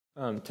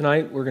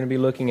Tonight we're going to be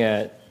looking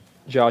at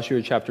Joshua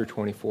chapter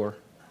 24.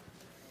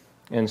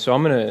 And so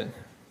I'm going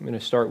to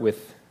start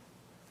with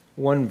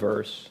one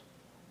verse.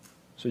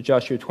 So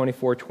Joshua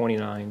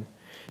 24:29.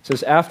 It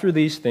says, "After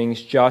these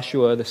things,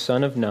 Joshua the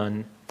son of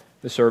Nun,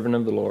 the servant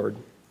of the Lord,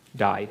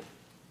 died."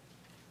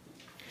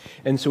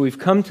 And so we've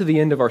come to the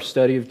end of our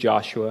study of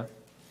Joshua.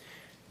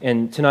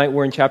 And tonight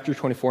we're in chapter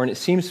 24, and it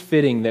seems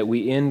fitting that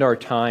we end our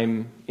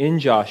time in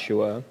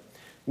Joshua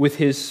with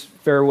his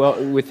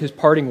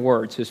parting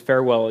words, his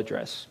farewell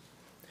address.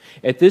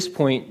 At this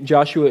point,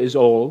 Joshua is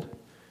old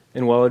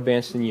and well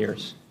advanced in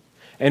years.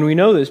 And we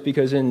know this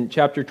because in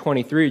chapter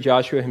 23,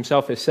 Joshua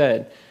himself has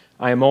said,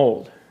 "I am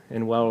old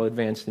and well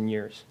advanced in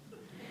years."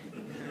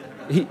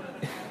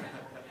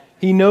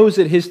 He knows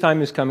that his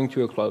time is coming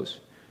to a close,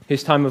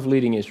 his time of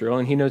leading Israel,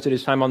 and he knows that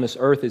his time on this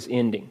earth is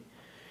ending.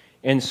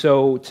 And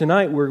so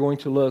tonight we're going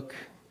to look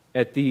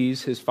at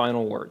his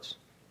final words.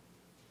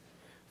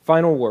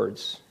 Final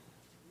words.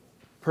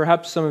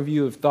 Perhaps some of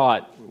you have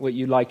thought what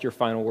you'd like your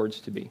final words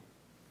to be,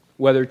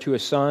 whether to a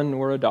son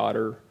or a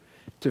daughter,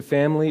 to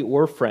family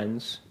or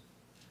friends.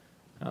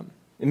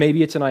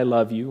 Maybe it's an "I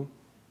love you,"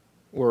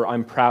 or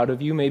 "I'm proud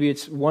of you." Maybe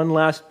it's one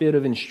last bit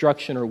of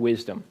instruction or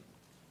wisdom.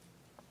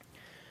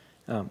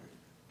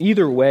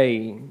 Either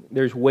way,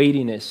 there's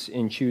weightiness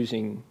in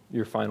choosing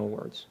your final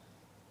words.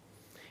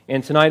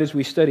 And tonight, as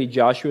we study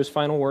Joshua's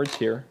final words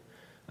here,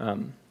 I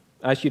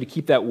ask you to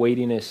keep that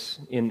weightiness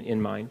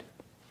in mind.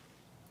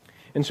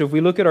 And so if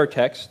we look at our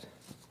text,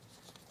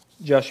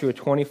 Joshua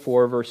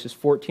 24, verses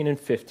 14 and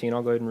 15,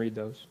 I'll go ahead and read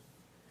those.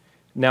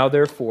 "Now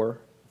therefore,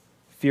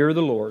 fear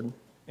the Lord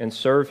and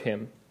serve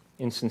him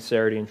in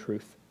sincerity and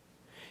truth.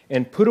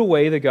 And put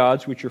away the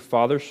gods which your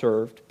father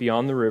served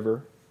beyond the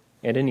river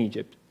and in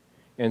Egypt,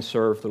 and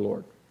serve the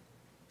Lord.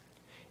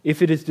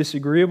 If it is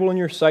disagreeable in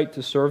your sight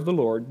to serve the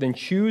Lord, then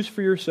choose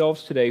for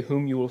yourselves today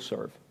whom you will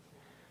serve,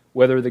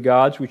 whether the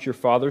gods which your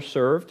father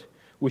served,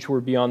 which were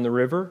beyond the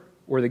river,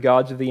 or the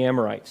gods of the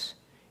Amorites,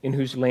 in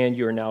whose land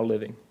you are now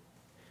living.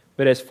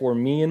 But as for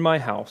me and my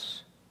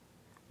house,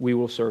 we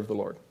will serve the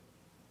Lord."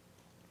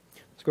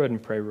 Let's go ahead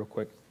and pray real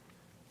quick.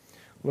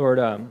 Lord,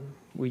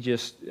 we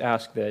just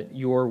ask that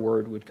your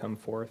word would come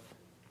forth.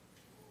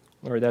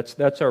 Lord,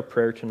 that's our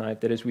prayer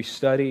tonight, that as we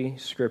study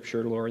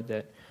Scripture, Lord,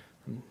 that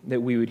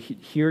we would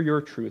hear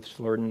your truths,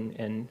 Lord,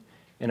 and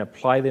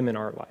apply them in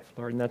our life,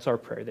 Lord. And that's our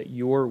prayer, that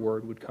your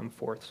word would come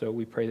forth. So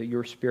we pray that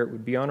your Spirit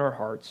would be on our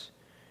hearts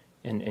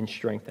and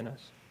strengthen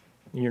us.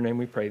 In your name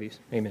we pray these.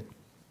 Amen.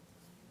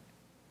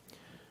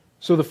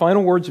 So the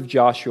final words of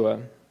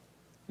Joshua,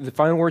 the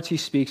final words he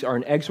speaks, are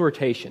an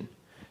exhortation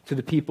to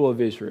the people of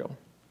Israel.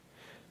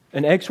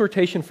 An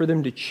exhortation for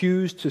them to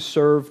choose to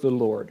serve the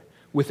Lord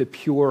with a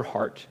pure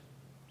heart.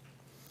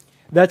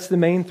 That's the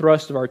main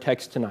thrust of our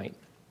text tonight.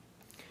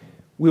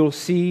 We will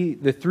see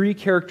the three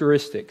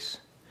characteristics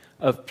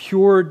of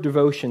pure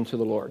devotion to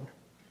the Lord,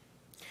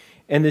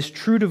 and this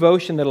true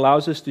devotion that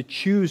allows us to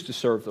choose to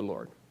serve the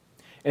Lord.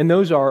 And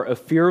those are a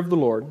fear of the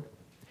Lord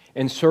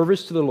and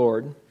service to the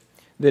Lord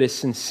that is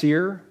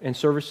sincere and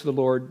service to the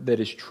Lord that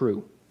is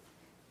true.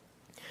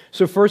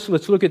 So first,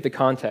 let's look at the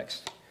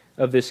context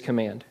of this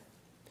command.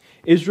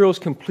 Israel's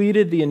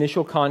completed the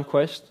initial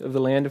conquest of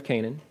the land of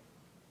Canaan.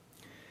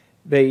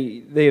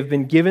 They have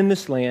been given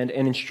this land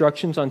and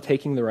instructions on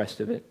taking the rest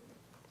of it.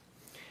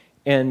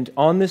 And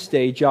on this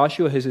day,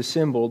 Joshua has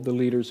assembled the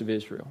leaders of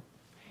Israel.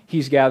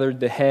 He's gathered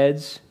the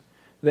heads,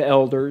 the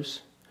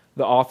elders,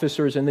 the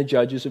officers, and the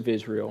judges of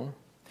Israel,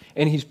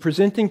 and he's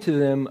presenting to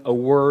them a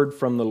word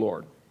from the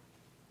Lord.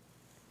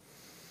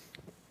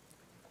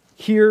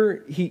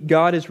 Here,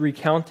 God is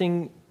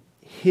recounting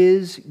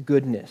his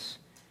goodness,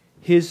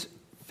 his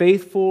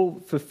faithful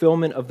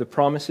fulfillment of the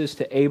promises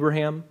to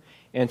Abraham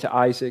and to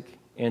Isaac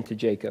and to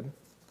Jacob.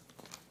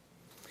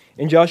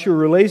 And Joshua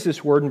relays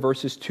this word in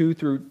verses 2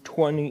 through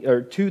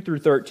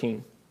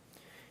 13.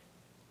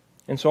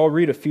 And so I'll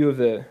read a few of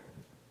the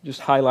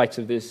just highlights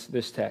of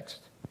this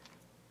text.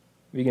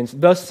 It begins,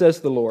 "Thus says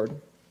the Lord."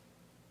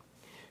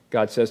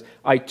 God says,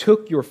 "I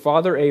took your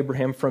father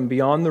Abraham from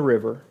beyond the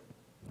river,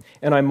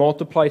 and I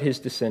multiplied his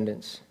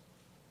descendants."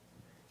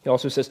 He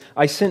also says,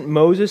 "I sent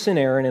Moses and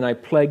Aaron, and I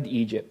plagued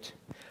Egypt.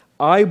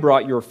 I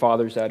brought your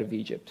fathers out of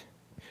Egypt.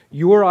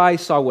 Your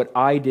eyes saw what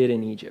I did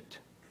in Egypt.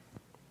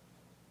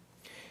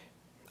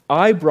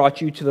 I brought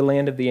you to the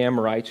land of the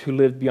Amorites who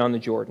lived beyond the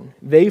Jordan.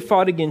 They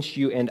fought against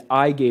you, and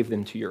I gave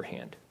them to your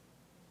hand.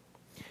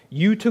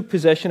 You took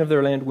possession of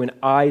their land when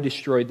I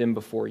destroyed them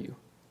before you.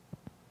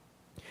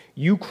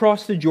 You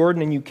crossed the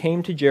Jordan and you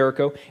came to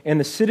Jericho, and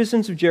the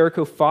citizens of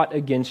Jericho fought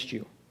against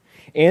you,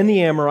 and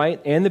the Amorite,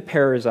 and the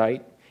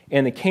Perizzite,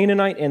 and the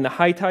Canaanite, and the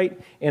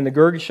Hittite, and the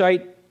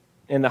Girgashite,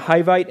 and the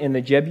Hivite, and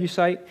the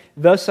Jebusite.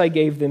 Thus I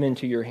gave them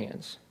into your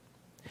hands.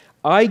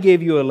 I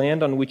gave you a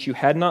land on which you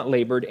had not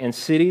labored, and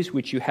cities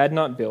which you had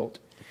not built,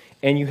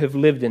 and you have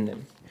lived in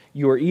them.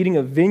 You are eating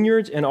of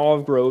vineyards and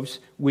olive groves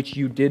which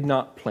you did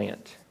not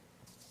plant."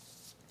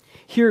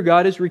 Here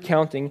God is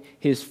recounting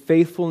his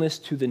faithfulness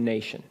to the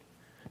nation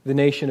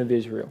of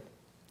Israel.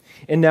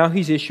 And now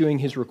he's issuing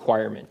his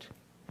requirement,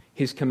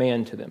 his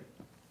command to them.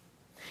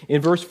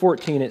 In verse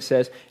 14 it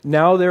says,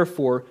 "Now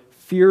therefore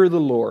fear the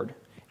Lord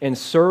and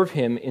serve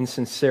him in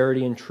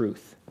sincerity and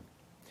truth.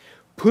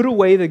 Put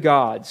away the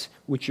gods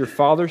which your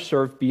fathers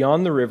served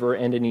beyond the river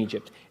and in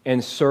Egypt,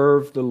 and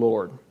serve the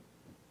Lord."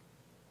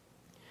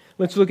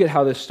 Let's look at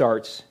how this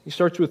starts. He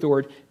starts with the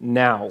word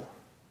now.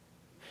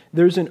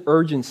 There's an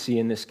urgency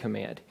in this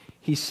command.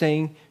 He's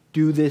saying,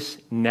 do this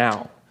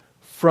now,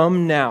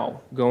 from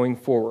now going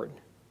forward.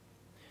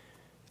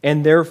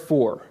 And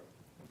therefore,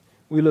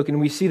 we look and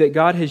we see that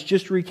God has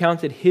just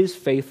recounted his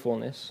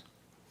faithfulness,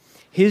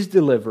 his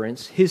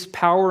deliverance, his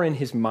power, and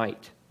his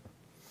might.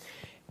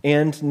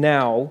 And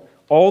now,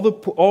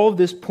 all of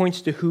this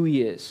points to who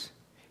he is.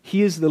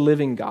 He is the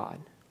living God.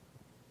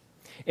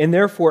 And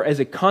therefore, as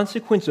a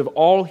consequence of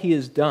all he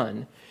has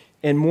done,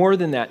 and more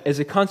than that, as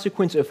a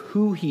consequence of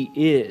who he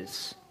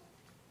is,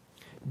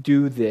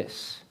 do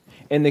this.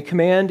 And the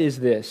command is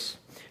this: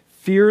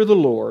 fear the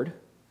Lord,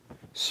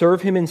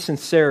 serve him in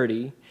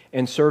sincerity,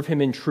 and serve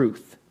him in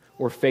truth,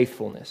 or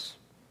faithfulness.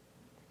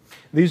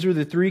 These are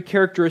the three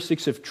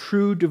characteristics of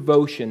true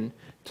devotion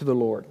to the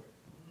Lord.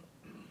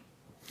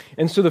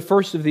 And so the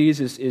first of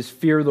these is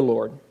fear the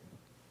Lord.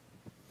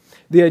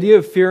 The idea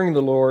of fearing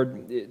the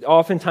Lord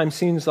oftentimes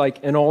seems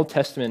like an Old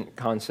Testament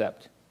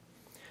concept.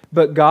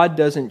 But God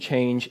doesn't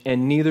change,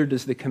 and neither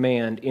does the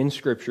command in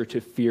Scripture to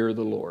fear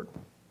the Lord.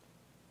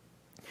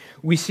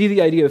 We see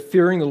the idea of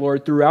fearing the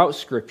Lord throughout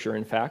Scripture,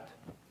 in fact.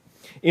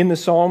 In the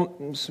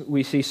Psalms,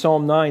 we see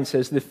Psalm 9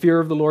 says, "The fear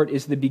of the Lord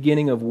is the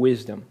beginning of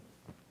wisdom."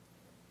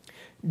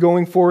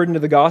 Going forward into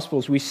the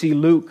Gospels, we see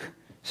Luke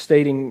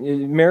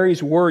stating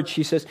Mary's words.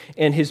 She says,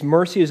 "And his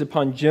mercy is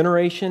upon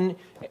generation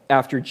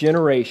after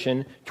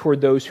generation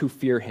toward those who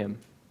fear him."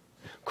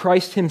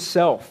 Christ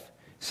himself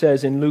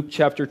says in Luke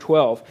chapter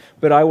 12,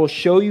 "But I will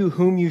show you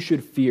whom you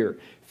should fear.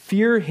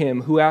 Fear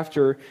him who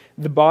after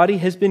the body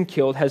has been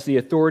killed has the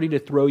authority to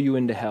throw you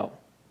into hell."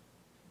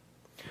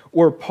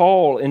 Or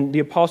Paul and the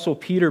Apostle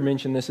Peter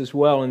mention this as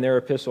well in their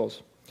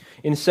epistles.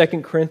 In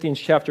 2 Corinthians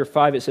chapter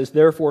 5 it says,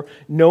 "Therefore,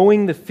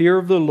 knowing the fear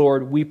of the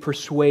Lord, we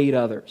persuade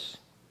others."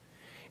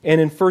 And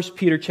in 1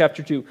 Peter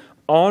chapter 2,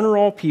 "Honor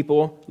all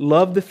people,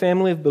 love the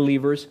family of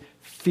believers,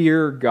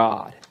 fear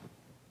God."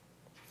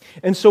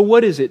 And so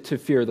what is it to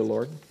fear the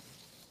Lord?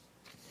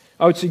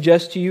 I would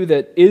suggest to you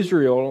that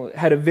Israel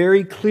had a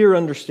very clear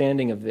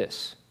understanding of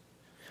this.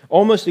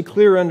 Almost a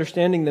clearer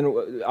understanding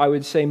than I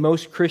would say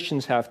most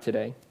Christians have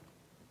today.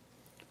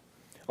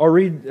 I'll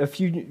read a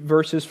few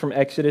verses from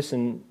Exodus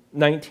in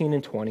 19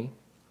 and 20.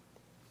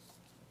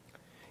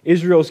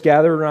 Israel's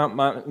gathered around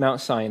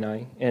Mount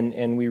Sinai,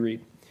 and we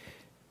read,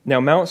 "Now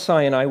Mount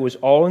Sinai was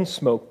all in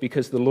smoke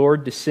because the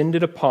Lord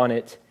descended upon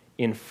it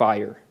in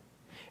fire.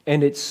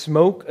 And its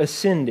smoke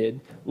ascended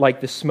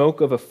like the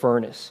smoke of a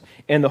furnace,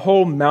 and the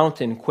whole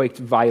mountain quaked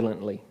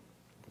violently.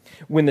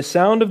 When the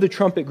sound of the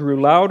trumpet grew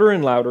louder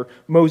and louder,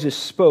 Moses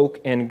spoke,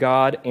 and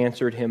God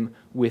answered him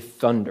with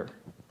thunder."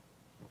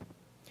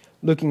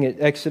 Looking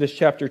at Exodus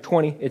chapter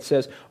 20, it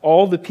says,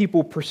 "All the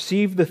people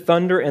perceived the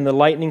thunder and the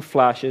lightning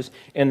flashes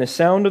and the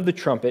sound of the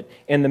trumpet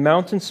and the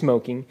mountain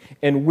smoking,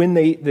 and when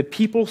the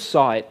people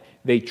saw it,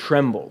 they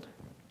trembled.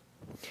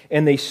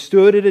 And they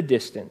stood at a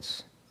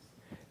distance.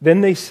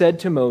 Then they said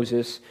to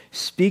Moses,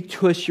 'Speak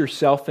to us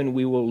yourself and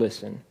we will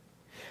listen.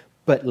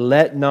 But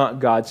let not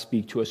God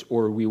speak to us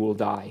or we will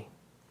die.'"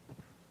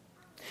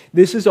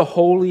 This is a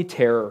holy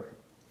terror.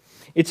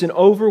 It's an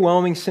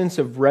overwhelming sense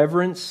of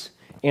reverence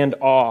and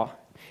awe.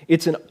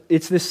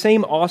 It's the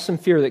same awesome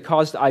fear that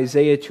caused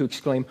Isaiah to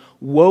exclaim,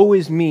 "Woe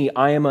is me,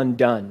 I am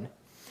undone,"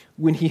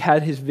 when he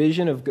had his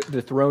vision of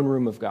the throne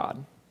room of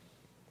God.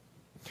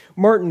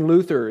 Martin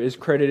Luther is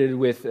credited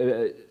with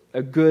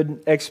a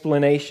good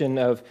explanation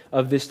of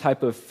this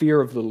type of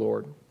fear of the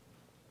Lord.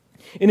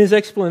 In his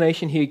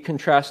explanation, he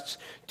contrasts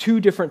two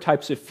different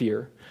types of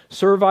fear: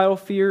 servile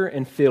fear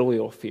and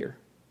filial fear.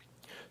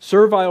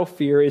 Servile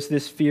fear is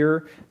this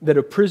fear that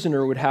a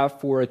prisoner would have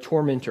for a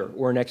tormentor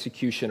or an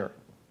executioner.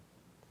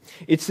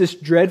 It's this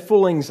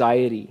dreadful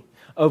anxiety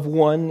of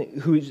one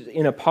who's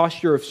in a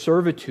posture of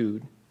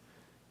servitude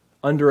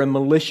under a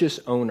malicious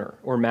owner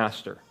or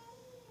master.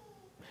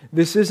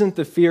 This isn't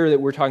the fear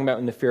that we're talking about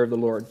in the fear of the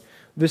Lord.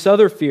 This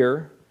other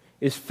fear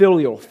is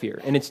filial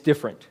fear, and it's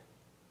different.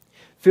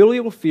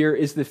 Filial fear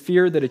is the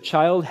fear that a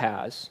child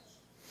has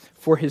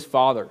for his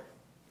father.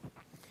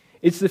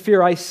 It's the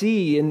fear I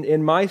see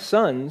in my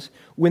sons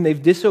when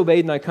they've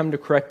disobeyed and I come to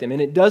correct them.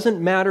 And it doesn't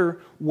matter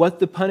what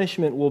the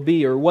punishment will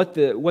be or what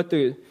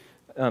the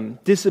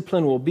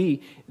discipline will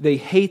be. They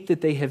hate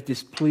that they have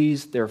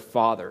displeased their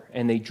father,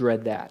 and they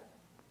dread that.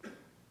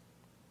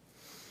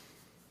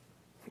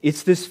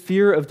 It's this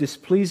fear of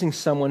displeasing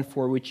someone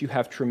for which you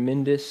have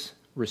tremendous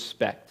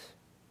respect.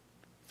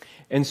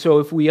 And so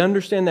if we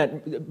understand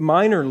that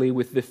minorly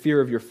with the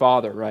fear of your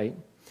father, right,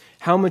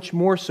 how much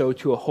more so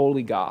to a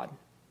holy God,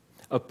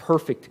 a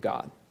perfect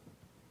God.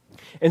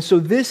 And so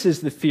this is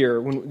the fear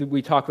when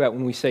we talk about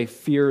when we say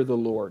fear the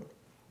Lord.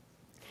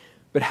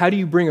 But how do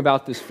you bring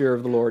about this fear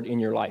of the Lord in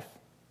your life?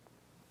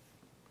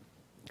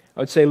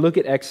 I would say look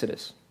at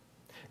Exodus.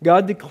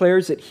 God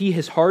declares that He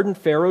has hardened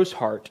Pharaoh's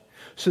heart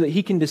so that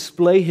he can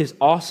display His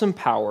awesome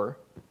power.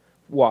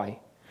 Why?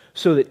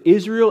 So that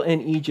Israel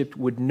and Egypt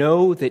would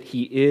know that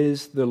He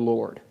is the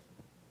Lord.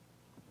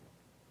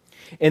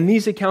 And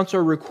these accounts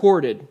are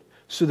recorded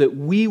so that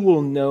we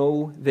will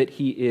know that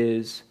He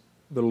is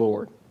the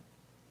Lord.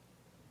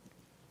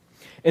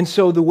 And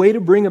so the way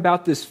to bring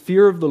about this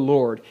fear of the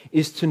Lord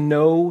is to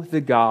know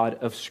the God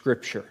of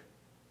Scripture.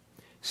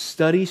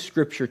 Study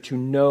Scripture to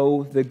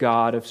know the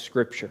God of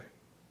Scripture.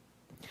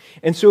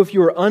 And so if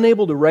you are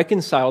unable to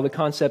reconcile the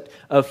concept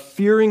of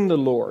fearing the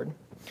Lord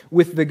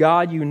with the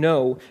God you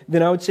know,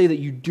 then I would say that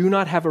you do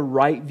not have a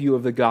right view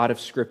of the God of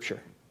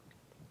Scripture.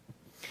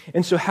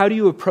 And so how do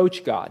you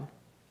approach God?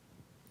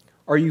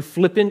 Are you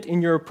flippant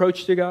in your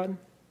approach to God?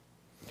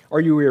 Are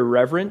you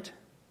irreverent?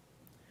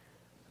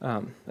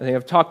 I think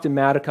I've talked to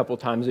Matt a couple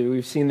times.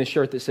 We've seen the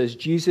shirt that says,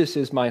 "Jesus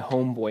is my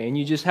homeboy." And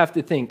you just have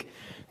to think,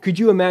 could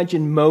you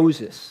imagine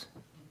Moses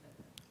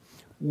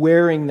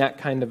wearing that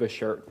kind of a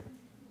shirt?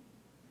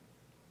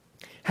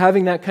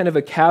 Having that kind of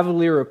a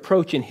cavalier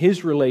approach in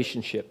his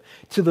relationship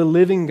to the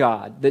living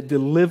God that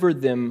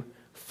delivered them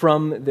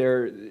from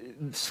their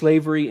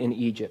slavery in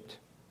Egypt.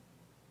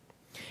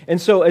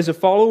 And so, as a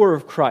follower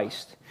of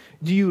Christ,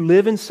 do you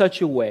live in such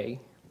a way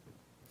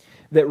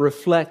that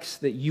reflects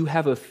that you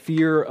have a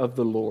fear of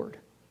the Lord?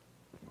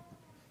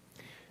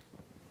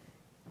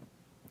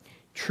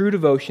 True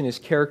devotion is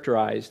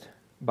characterized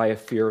by a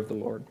fear of the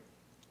Lord.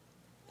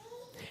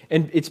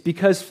 And it's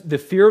because the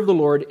fear of the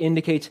Lord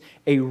indicates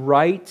a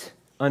right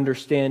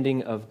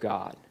understanding of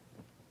God,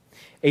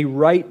 a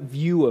right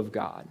view of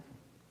God.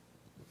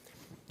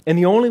 And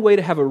the only way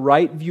to have a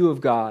right view of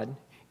God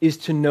is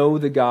to know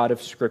the God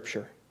of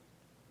Scripture.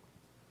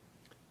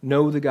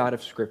 Know the God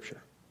of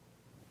Scripture.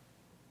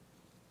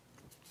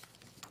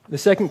 The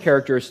second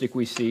characteristic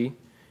we see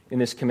in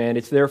this command,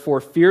 it's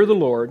therefore fear the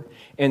Lord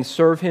and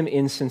serve Him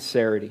in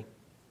sincerity.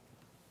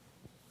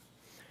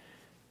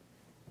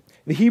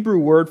 The Hebrew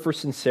word for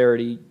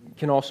sincerity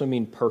can also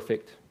mean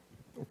perfect,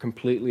 or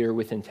completely, or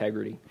with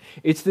integrity.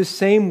 It's the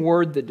same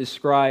word that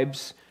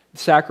describes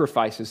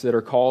sacrifices that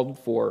are called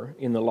for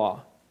in the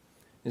law.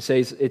 It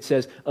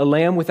says, a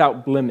lamb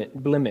without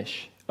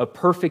blemish, a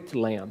perfect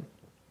lamb.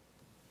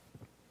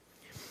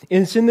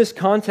 And it's in this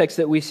context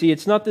that we see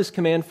it's not this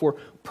command for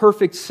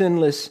perfect,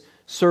 sinless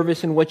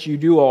service in what you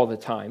do all the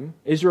time.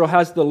 Israel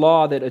has the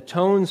law that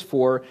atones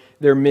for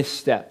their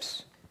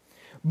missteps.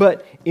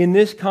 But in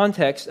this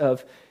context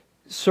of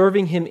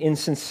serving Him in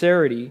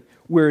sincerity,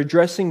 we're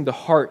addressing the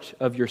heart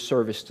of your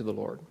service to the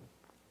Lord.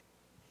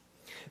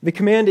 The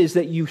command is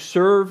that you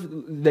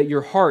serve, that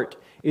your heart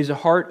is a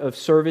heart of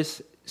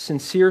service,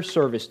 sincere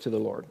service to the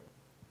Lord.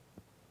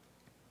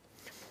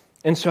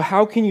 And so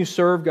how can you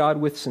serve God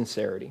with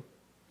sincerity?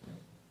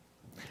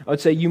 I would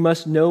say you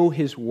must know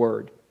His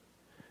Word.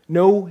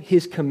 Know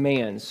His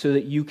commands so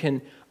that you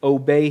can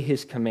obey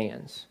His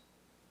commands.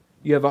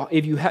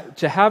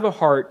 To have a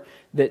heart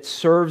that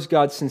serves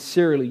God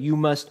sincerely, you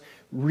must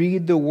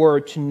read the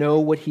Word to know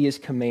what He has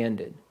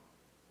commanded.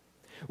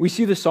 We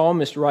see the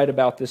psalmist write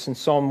about this in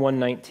Psalm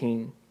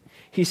 119.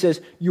 He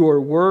says, "Your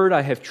word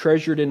I have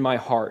treasured in my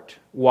heart."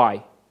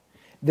 Why?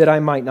 "That I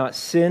might not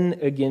sin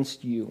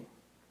against you."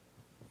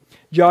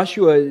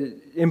 Joshua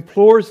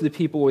implores the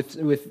people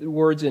with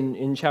words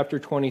in chapter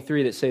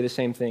 23 that say the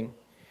same thing.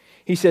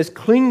 He says,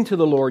 "Cling to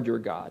the Lord your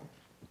God."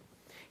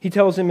 He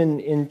tells him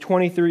in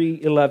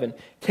 23:11,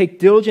 "Take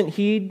diligent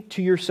heed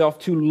to yourself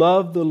to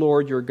love the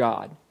Lord your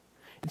God."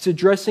 It's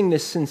addressing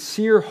this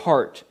sincere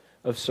heart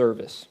of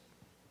service.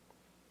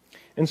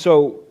 And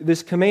so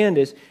this command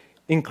is,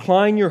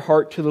 incline your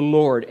heart to the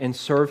Lord and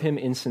serve Him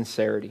in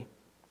sincerity.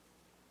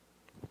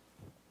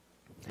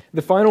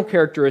 The final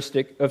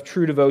characteristic of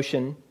true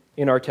devotion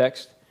in our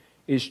text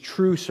is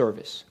true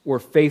service or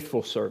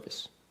faithful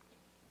service.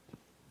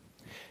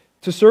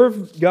 To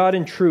serve God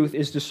in truth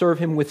is to serve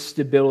Him with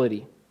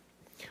stability,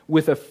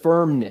 with a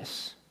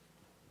firmness,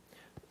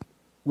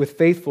 with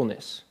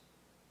faithfulness.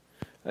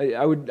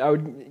 I would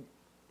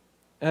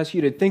ask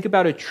you to think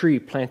about a tree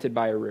planted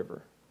by a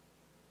river.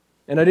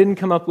 And I didn't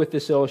come up with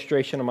this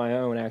illustration on my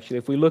own, actually.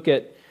 If we look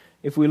at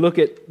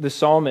the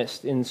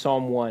psalmist in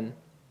Psalm 1,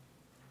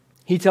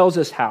 he tells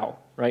us how,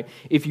 right?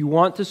 If you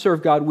want to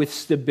serve God with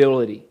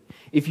stability,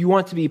 if you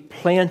want to be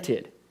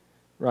planted,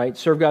 right,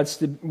 serve God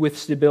with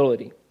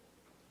stability,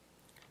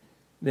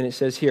 then it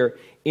says here,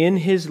 in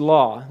His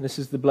law, this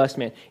is the blessed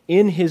man,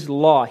 in His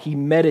law he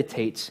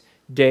meditates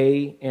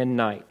day and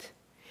night.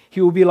 He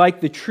will be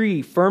like the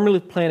tree firmly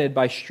planted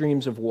by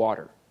streams of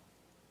water.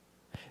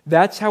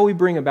 That's how we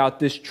bring about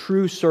this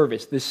true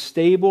service, this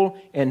stable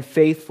and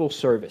faithful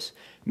service.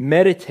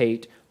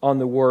 Meditate on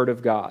the Word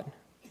of God.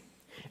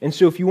 And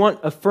so if you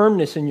want a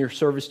firmness in your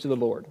service to the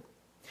Lord,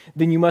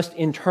 then you must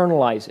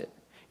internalize it.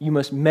 You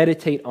must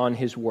meditate on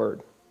His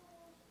Word.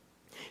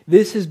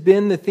 This has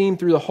been the theme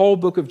through the whole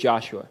book of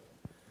Joshua.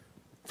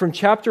 From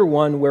chapter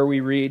 1, where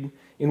we read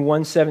in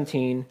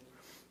 1:17,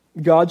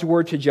 God's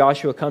word to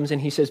Joshua comes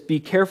and he says, "Be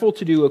careful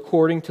to do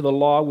according to the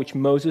law which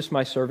Moses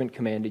my servant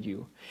commanded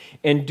you,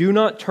 and do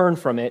not turn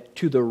from it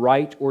to the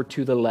right or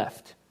to the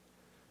left."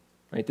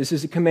 Right? This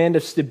is a command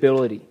of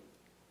stability.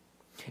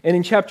 And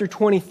in chapter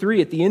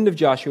 23, at the end of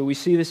Joshua, we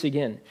see this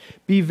again.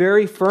 "Be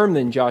very firm,"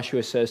 then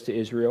Joshua says to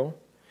Israel,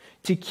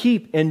 "to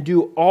keep and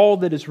do all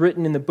that is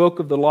written in the book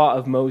of the law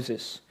of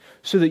Moses,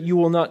 so that you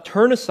will not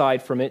turn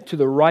aside from it to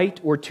the right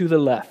or to the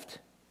left."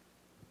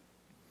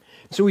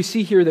 So we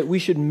see here that we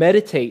should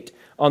meditate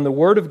on the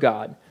Word of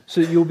God so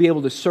that you'll be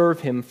able to serve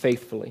Him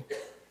faithfully.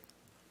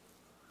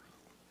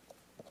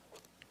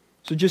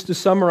 So just to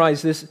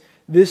summarize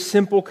this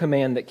simple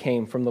command that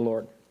came from the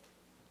Lord.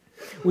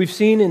 We've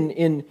seen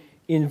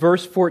in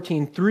verse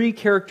 14 three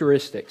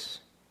characteristics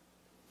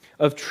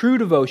of true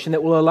devotion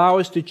that will allow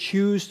us to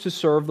choose to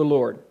serve the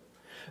Lord.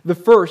 The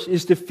first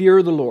is to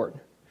fear the Lord.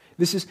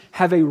 This is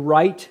have a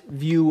right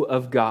view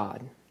of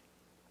God.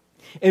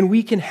 And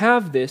we can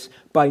have this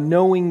by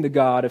knowing the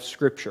God of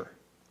Scripture.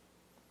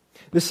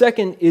 The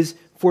second is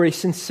for a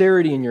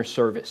sincerity in your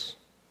service.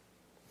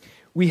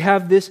 We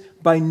have this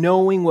by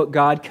knowing what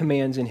God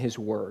commands in His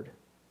Word.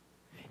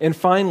 And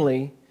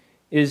finally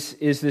is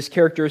this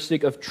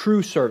characteristic of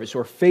true service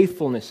or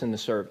faithfulness in the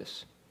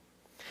service.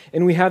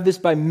 And we have this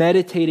by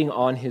meditating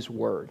on His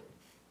Word.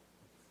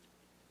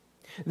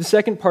 The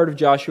second part of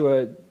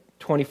Joshua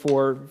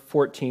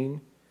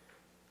 24:14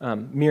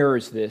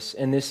 mirrors this,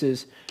 and this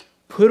is,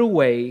 "Put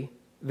away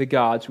the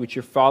gods which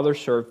your father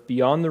served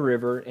beyond the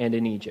river and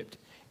in Egypt,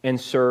 and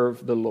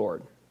serve the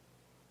Lord."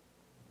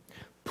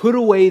 Put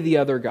away the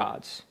other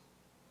gods.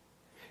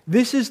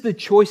 This is the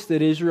choice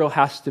that Israel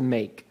has to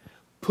make.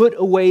 Put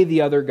away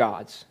the other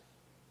gods.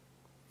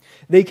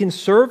 They can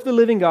serve the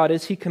living God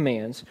as He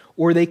commands,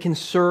 or they can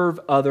serve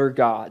other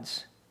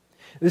gods.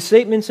 The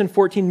statements in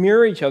 14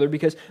 mirror each other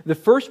because the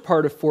first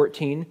part of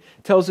 14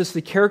 tells us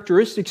the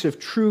characteristics of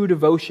true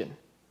devotion.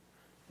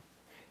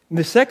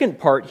 The second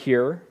part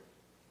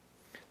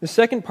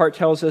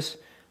tells us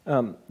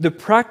the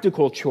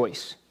practical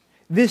choice.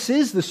 This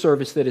is the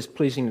service that is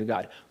pleasing to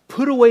God.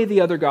 Put away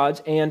the other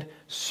gods and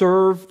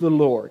serve the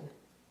Lord.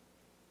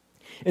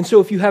 And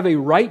so if you have a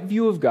right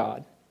view of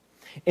God,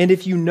 and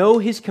if you know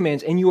His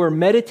commands and you are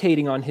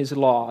meditating on His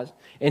laws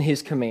and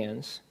His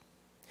commands,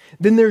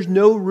 then there's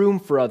no room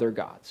for other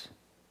gods.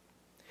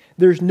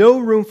 There's no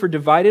room for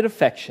divided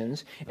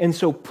affections, and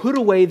so put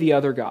away the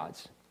other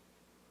gods.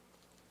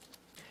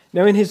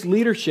 Now in his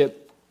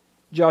leadership,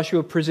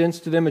 Joshua presents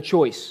to them a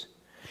choice.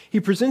 He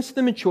presents to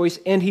them a choice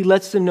and he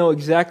lets them know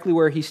exactly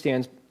where he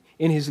stands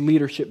in his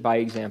leadership by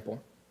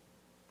example.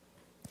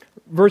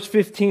 Verse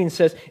 15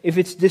 says, "If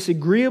it's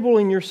disagreeable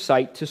in your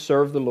sight to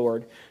serve the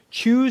Lord,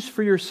 choose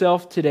for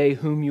yourself today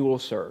whom you will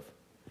serve,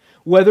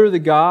 whether the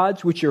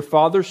gods which your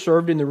fathers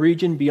served in the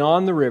region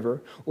beyond the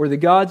river, or the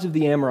gods of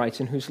the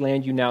Amorites in whose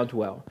land you now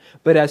dwell.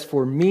 But as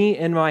for me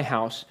and my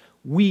house,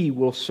 we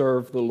will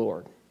serve the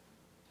Lord."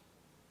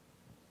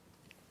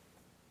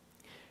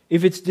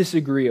 If it's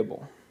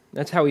disagreeable,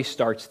 that's how he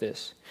starts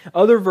this.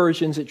 Other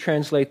versions, it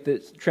translates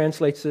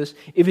this,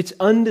 if it's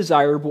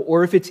undesirable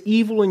or if it's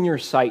evil in your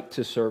sight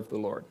to serve the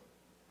Lord.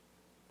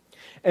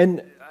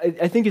 And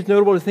I think it's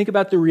notable to think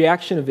about the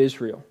reaction of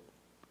Israel.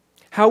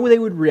 How they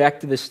would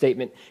react to this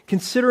statement,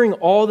 considering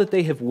all that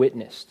they have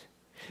witnessed.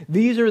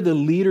 These are the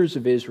leaders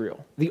of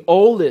Israel, the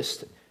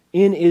oldest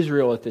in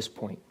Israel at this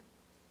point.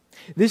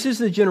 This is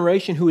the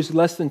generation who was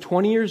less than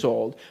 20 years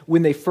old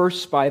when they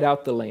first spied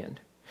out the land.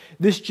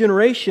 This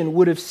generation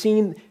would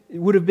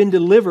have been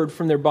delivered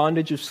from their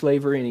bondage of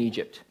slavery in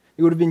Egypt.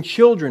 They would have been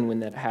children when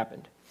that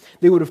happened.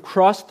 They would have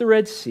crossed the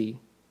Red Sea.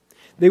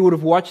 They would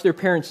have watched their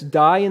parents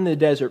die in the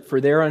desert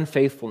for their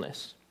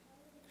unfaithfulness.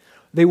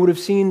 They would have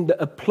seen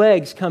the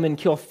plagues come and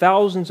kill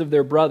thousands of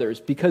their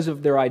brothers because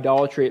of their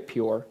idolatry at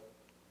Peor.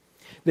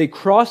 They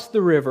crossed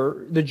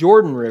the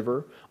Jordan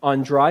River,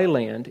 on dry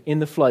land in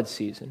the flood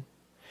season.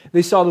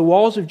 They saw the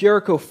walls of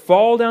Jericho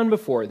fall down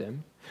before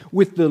them.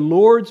 With the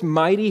Lord's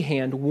mighty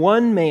hand,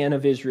 one man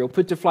of Israel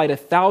put to flight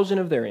 1,000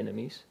 of their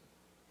enemies.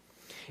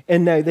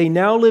 And they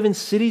now live in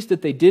cities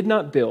that they did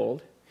not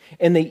build,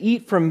 and they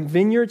eat from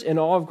vineyards and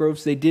olive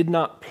groves they did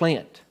not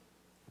plant.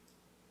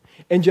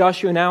 And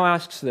Joshua now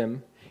asks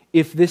them,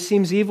 if this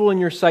seems evil in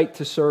your sight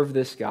to serve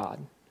this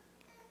God.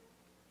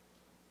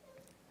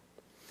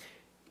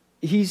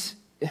 You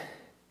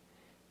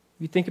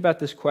think about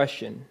this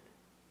question.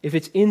 If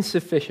it's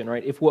insufficient,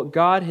 right? If what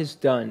God has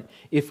done,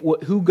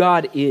 who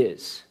God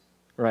is,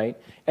 right?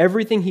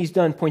 Everything He's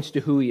done points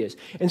to who He is.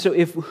 And so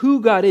if who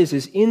God is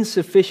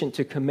insufficient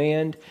to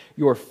command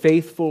your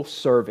faithful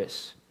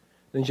service,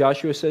 then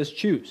Joshua says,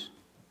 choose.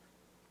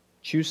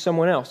 Choose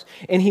someone else.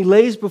 And he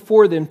lays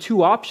before them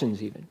two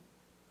options even.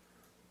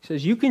 He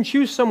says, you can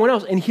choose someone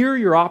else, and here are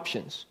your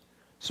options.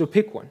 So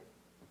pick one.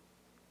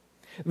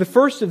 The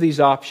first of these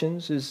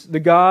options is the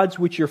gods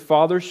which your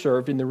fathers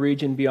served in the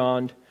region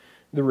beyond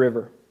the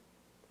river.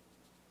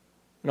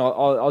 And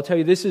I'll tell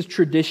you, this is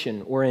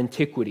tradition or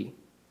antiquity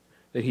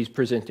that he's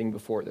presenting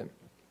before them.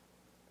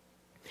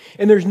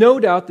 And there's no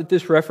doubt that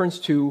this reference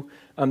to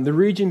the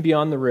region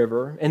beyond the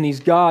river, and these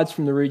gods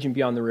from the region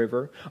beyond the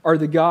river are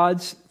the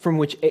gods from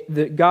which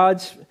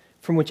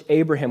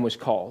Abraham was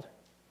called.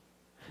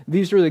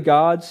 These are the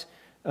gods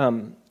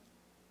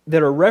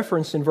that are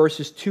referenced in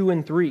verses 2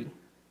 and 3.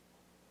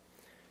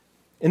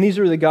 And these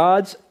are the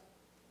gods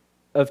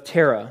of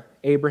Terah,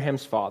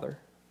 Abraham's father.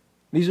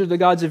 These are the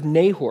gods of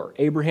Nahor,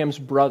 Abraham's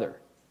brother.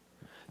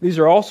 These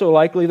are also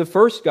likely the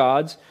first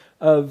gods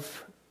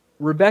of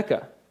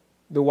Rebekah,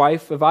 the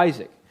wife of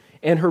Isaac,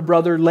 and her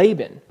brother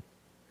Laban,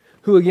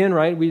 who again,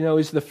 right, we know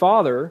is the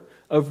father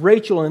of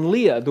Rachel and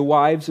Leah, the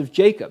wives of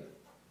Jacob.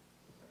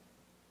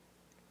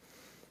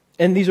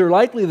 And these are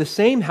likely the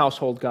same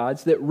household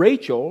gods that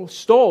Rachel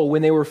stole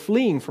when they were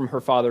fleeing from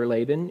her father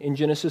Laban in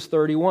Genesis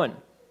 31.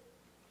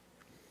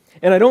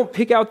 And I don't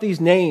pick out these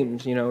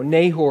names,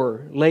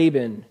 Nahor,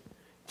 Laban,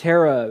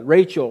 Terah,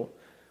 Rachel,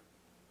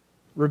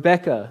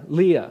 Rebekah,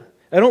 Leah.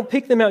 I don't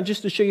pick them out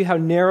just to show you how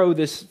narrow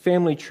this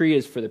family tree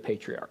is for the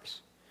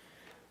patriarchs,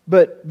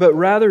 but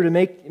rather to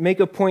make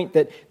a point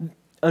that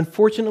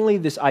unfortunately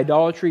this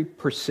idolatry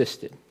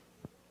persisted.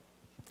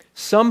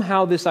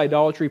 Somehow this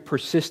idolatry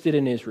persisted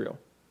in Israel,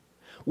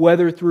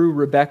 whether through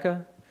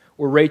Rebekah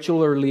or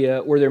Rachel or Leah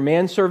or their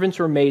manservants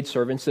or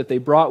maidservants that they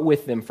brought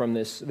with them from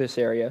this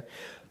area.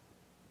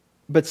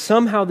 But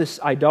somehow this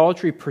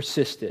idolatry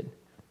persisted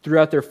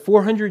throughout their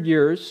 400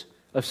 years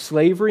of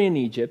slavery in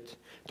Egypt,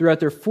 throughout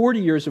their 40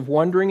 years of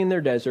wandering in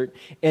their desert,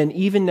 and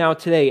even now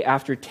today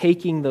after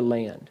taking the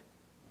land.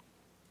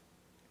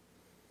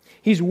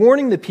 He's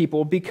warning the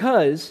people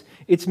because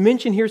it's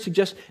mentioned here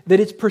suggests that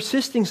it's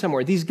persisting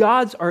somewhere. These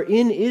gods are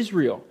in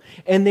Israel,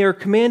 and they are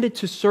commanded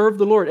to serve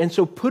the Lord, and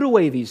so put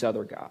away these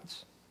other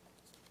gods.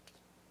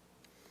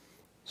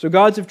 So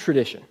gods of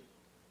tradition.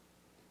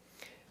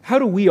 How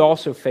do we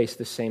also face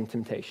the same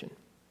temptation?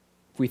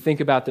 If we think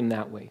about them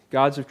that way,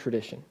 gods of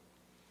tradition.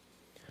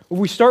 If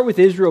we start with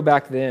Israel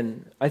back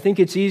then, I think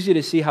it's easy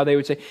to see how they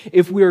would say,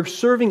 if we are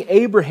serving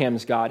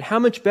Abraham's God, how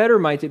much better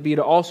might it be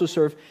to also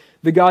serve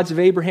the gods of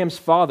Abraham's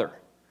father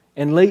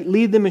and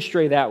lead them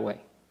astray that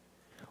way?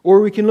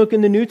 Or we can look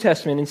in the New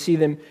Testament and see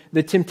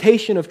the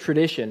temptation of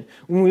tradition.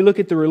 When we look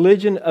at the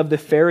religion of the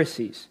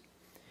Pharisees,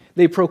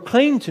 they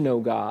proclaim to know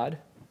God,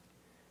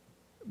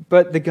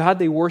 but the God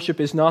they worship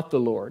is not the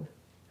Lord.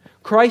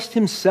 Christ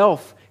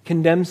himself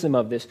condemns them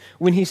of this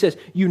when he says,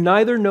 "You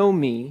neither know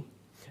me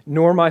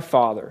nor my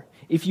Father.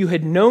 If you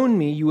had known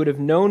me, you would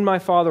have known my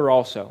Father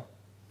also."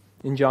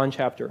 In John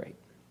chapter 8.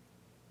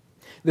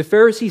 The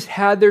Pharisees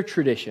had their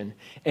tradition,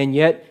 and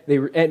yet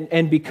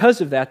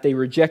because of that, they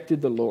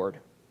rejected the Lord.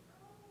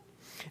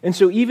 And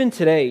so even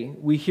today,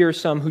 we hear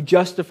some who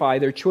justify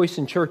their choice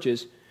in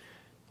churches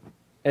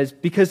as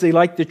because they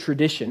like the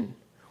tradition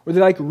or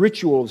they like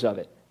rituals of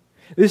it.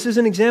 This is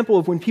an example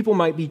of when people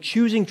might be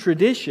choosing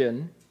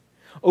tradition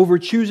over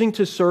choosing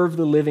to serve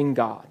the living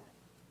God.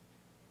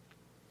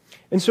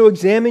 And so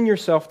examine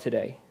yourself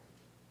today.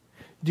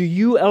 Do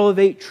you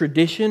elevate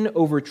tradition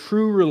over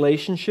true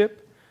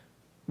relationship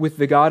with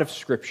the God of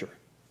Scripture?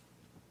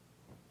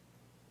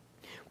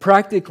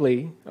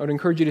 Practically, I would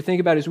encourage you to think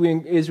about as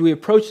we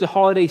approach the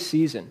holiday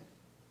season.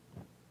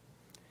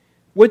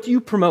 What do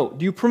you promote?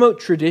 Do you promote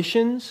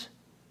traditions?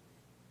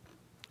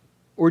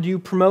 Or do you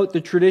promote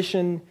the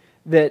tradition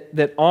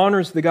that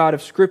honors the God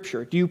of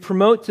Scripture? Do you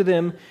promote to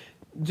them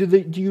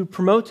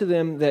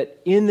that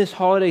in this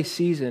holiday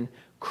season,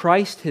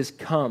 Christ has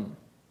come?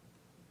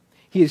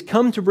 He has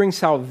come to bring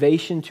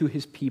salvation to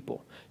his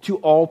people, to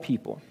all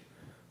people.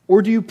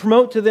 Or do you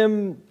promote to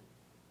them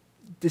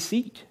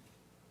deceit?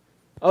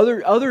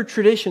 Other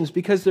traditions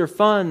because they're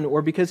fun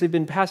or because they've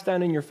been passed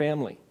down in your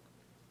family.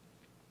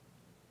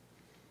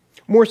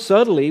 More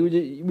subtly,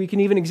 we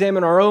can even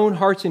examine our own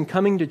hearts in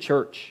coming to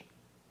church.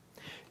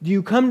 Do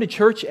you come to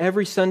church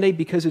every Sunday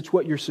because it's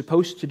what you're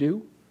supposed to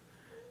do?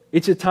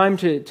 It's a time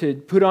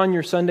to put on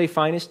your Sunday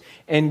finest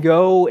and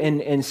go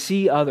and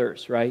see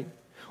others, right?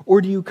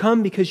 Or do you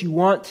come because you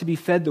want to be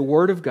fed the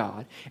Word of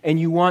God and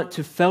you want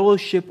to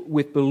fellowship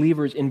with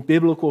believers in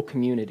biblical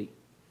community?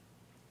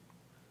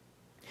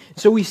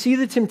 So we see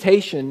the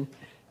temptation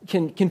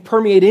can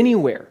permeate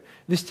anywhere.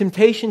 This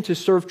temptation to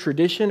serve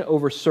tradition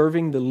over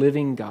serving the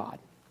living God.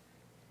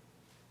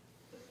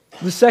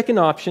 The second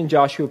option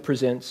Joshua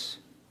presents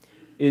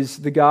is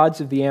the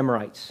gods of the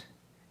Amorites,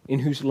 in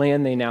whose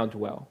land they now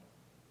dwell.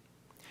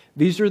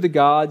 These are the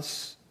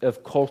gods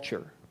of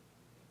culture,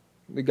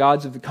 the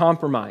gods of the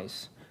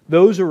compromise,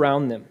 those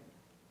around them.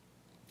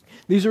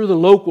 These are the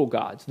local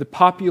gods, the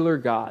popular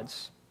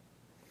gods.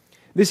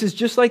 This is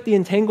just like the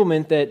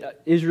entanglement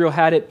that Israel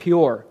had at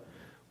Peor,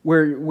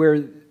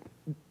 where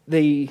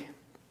they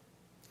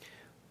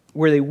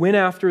went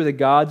after the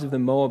gods of the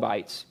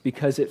Moabites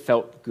because it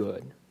felt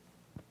good.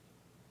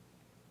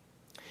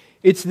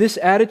 It's this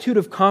attitude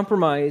of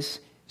compromise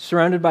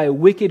surrounded by a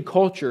wicked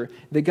culture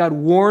that God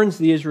warns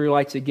the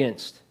Israelites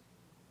against.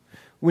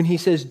 When he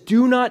says,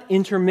 do not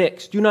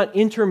intermix, do not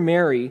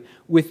intermarry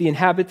with the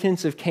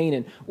inhabitants of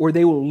Canaan, or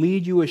they will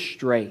lead you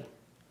astray.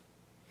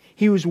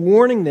 He was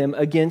warning them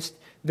against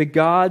the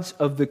gods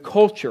of the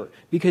culture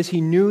because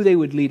he knew they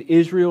would lead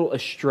Israel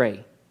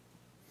astray.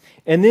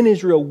 And then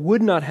Israel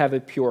would not have a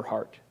pure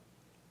heart.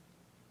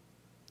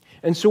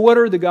 And so what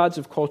are the gods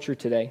of culture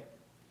today?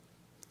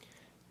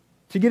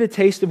 To get a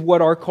taste of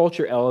what our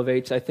culture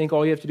elevates, I think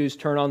all you have to do is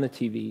turn on the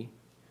TV,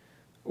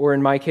 or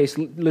in my case,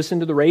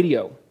 listen to the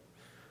radio,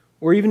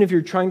 or even if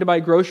you're trying to buy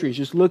groceries,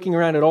 just looking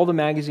around at all the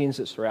magazines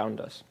that surround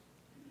us.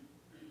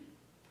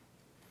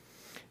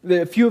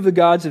 A few of the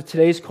gods of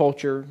today's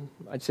culture,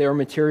 I'd say, are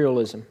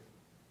materialism,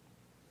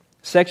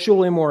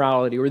 sexual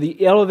immorality, or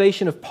the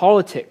elevation of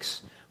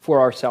politics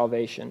for our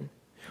salvation,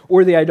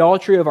 or the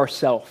idolatry of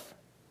ourself.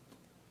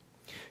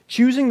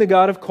 Choosing the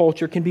god of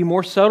culture can be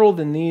more subtle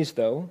than these,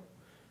 though.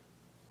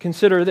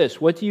 Consider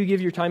this. What do you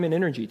give your time and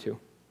energy to?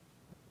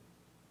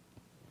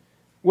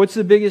 What's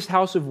the biggest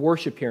house of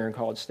worship here in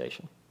College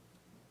Station?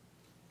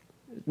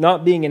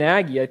 Not being an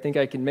Aggie, I think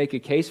I can make a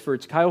case for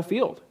it's Kyle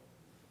Field.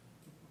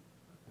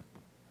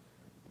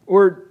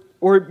 Or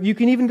you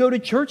can even go to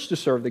church to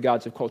serve the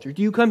gods of culture.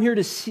 Do you come here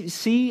to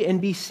see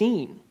and be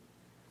seen?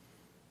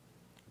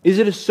 Is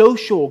it a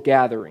social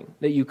gathering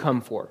that you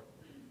come for?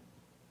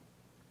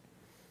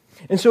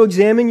 And so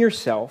examine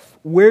yourself.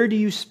 Where do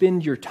you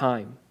spend your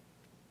time?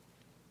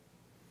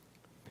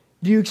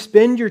 Do you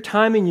expend your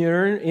time and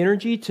your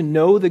energy to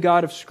know the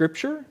God of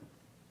Scripture?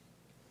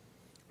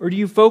 Or do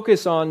you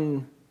focus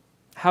on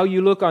how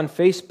you look on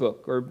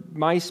Facebook or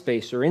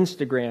MySpace or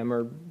Instagram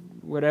or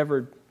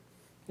whatever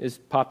is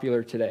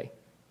popular today?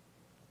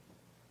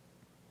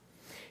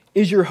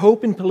 Is your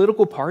hope in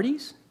political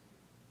parties?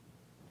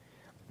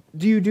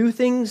 Do you do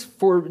things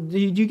do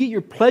you get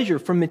your pleasure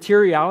from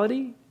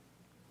materiality?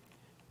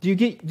 Do you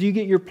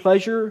get your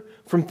pleasure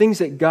from things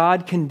that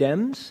God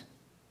condemns?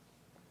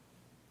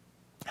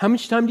 How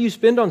much time do you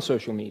spend on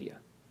social media?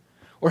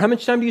 Or how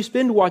much time do you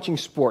spend watching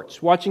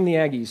sports, watching the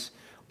Aggies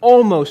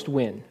almost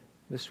win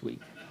this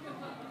week?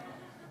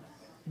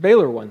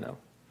 Baylor won,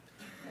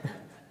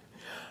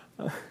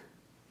 though.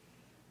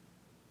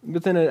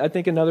 But then I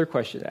think another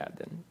question to add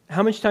then.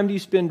 How much time do you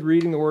spend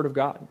reading the Word of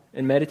God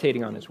and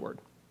meditating on His Word?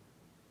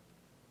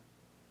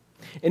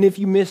 And if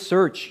you miss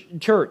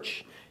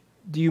church,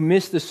 do you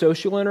miss the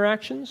social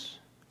interactions?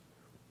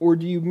 Or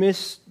do you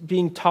miss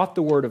being taught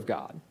the Word of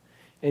God?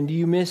 And do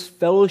you miss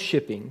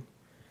fellowshipping,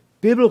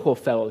 biblical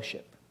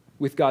fellowship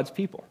with God's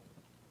people?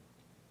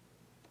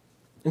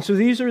 And so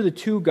these are the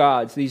two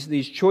gods,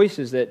 these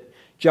choices that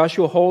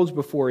Joshua holds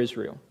before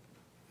Israel.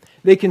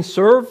 They can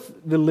serve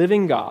the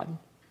living God,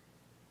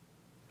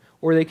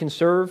 or they can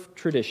serve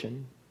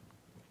tradition,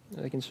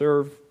 or they can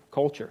serve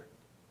culture.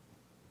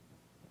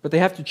 But they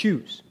have to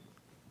choose.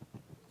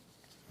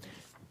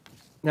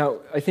 Now,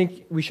 I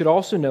think we should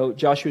also note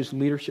Joshua's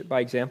leadership by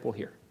example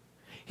here.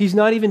 He's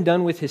not even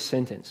done with his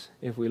sentence,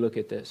 if we look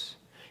at this.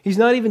 He's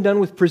not even done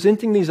with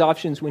presenting these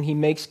options when he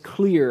makes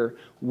clear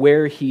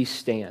where he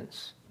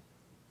stands.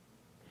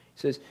 He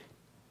says,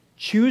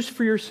 choose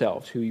for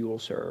yourselves who you will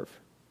serve,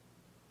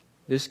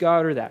 this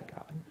God or that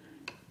God.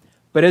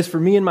 But as for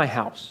me and my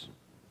house,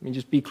 let me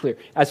just be clear.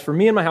 As for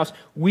me and my house,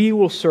 we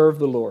will serve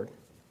the Lord.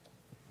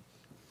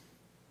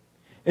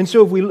 And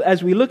so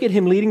as we look at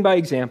him leading by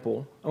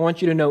example, I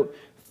want you to note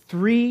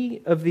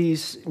 3 of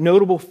these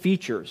notable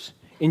features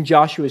in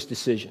Joshua's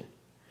decision.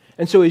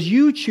 And so as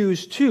you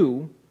choose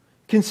to,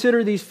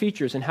 consider these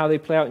features and how they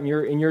play out in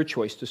your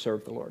choice to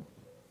serve the Lord.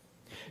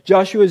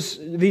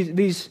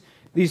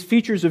 These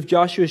features of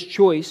Joshua's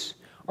choice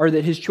are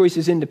that his choice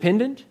is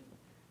independent,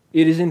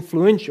 it is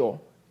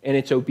influential, and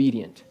it's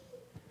obedient.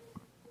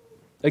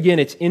 Again,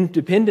 it's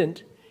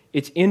independent,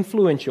 it's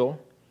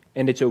influential,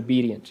 and it's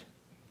obedient.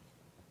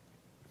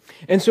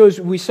 And so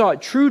as we saw,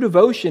 true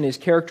devotion is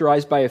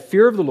characterized by a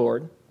fear of the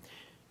Lord,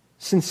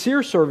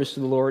 sincere service to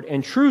the Lord,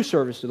 and true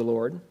service to the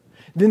Lord.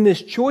 Then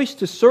this choice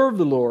to serve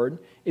the Lord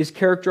is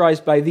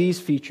characterized by these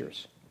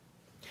features.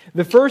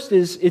 The first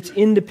is it's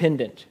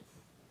independent.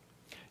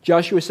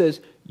 Joshua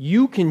says,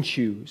 you can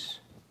choose,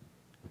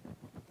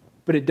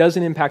 but it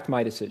doesn't impact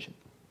my decision.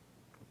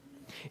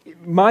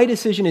 My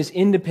decision is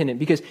independent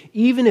because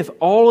even if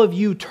all of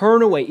you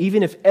turn away,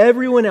 even if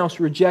everyone else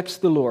rejects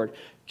the Lord,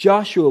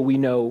 Joshua, we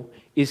know,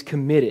 is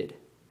committed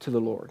to the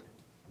Lord.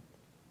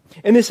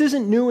 And this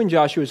isn't new in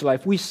Joshua's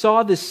life. We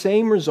saw the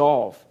same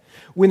resolve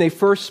when they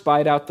first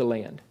spied out the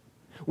land,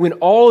 when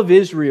all of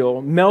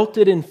Israel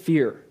melted in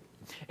fear,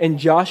 and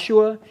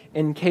Joshua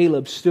and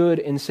Caleb stood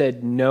and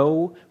said,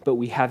 no, but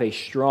we have a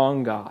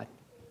strong God.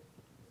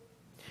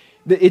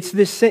 It's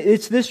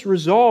this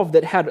resolve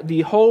that had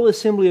the whole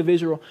assembly of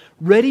Israel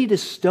ready to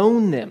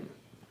stone them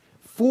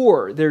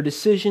for their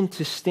decision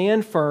to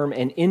stand firm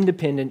and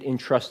independent in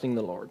trusting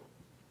the Lord.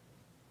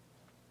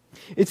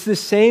 It's the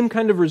same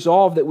kind of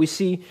resolve that we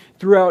see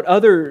throughout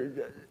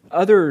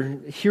other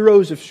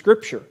heroes of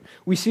Scripture.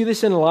 We see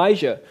this in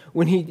Elijah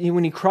when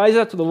he cries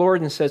out to the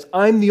Lord and says,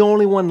 I'm the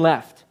only one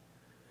left.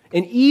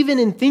 And even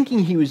in thinking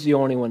he was the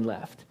only one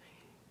left,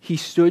 he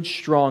stood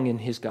strong in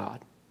his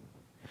God.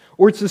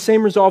 Or it's the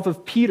same resolve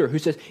of Peter who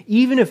says,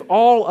 even if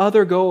all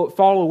other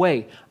fall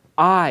away,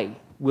 I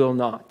will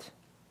not.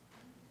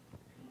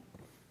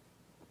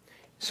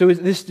 So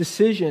this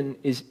decision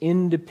is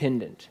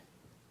independent.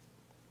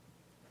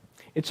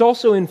 It's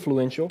also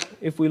influential,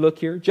 if we look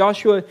here.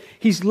 Joshua,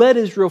 he's led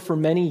Israel for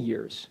many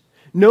years.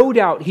 No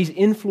doubt he's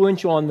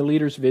influential on the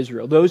leaders of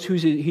Israel, those who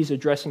he's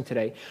addressing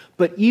today.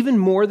 But even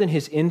more than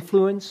his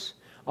influence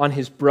on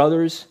his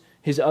brothers,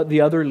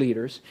 the other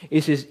leaders,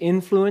 is his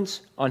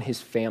influence on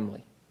his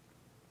family.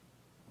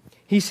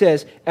 He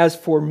says, as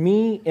for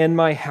me and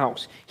my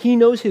house, he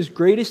knows his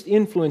greatest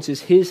influence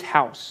is his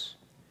house.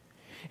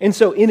 And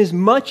so in as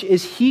much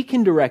as he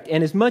can direct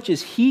and as much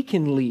as he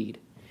can lead,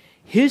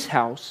 his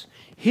house,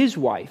 his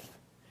wife,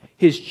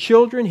 his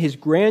children, his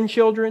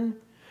grandchildren,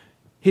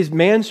 his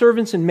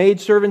manservants and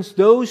maidservants,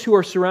 those who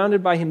are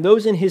surrounded by him,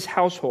 those in his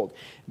household,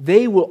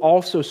 they will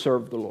also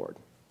serve the Lord.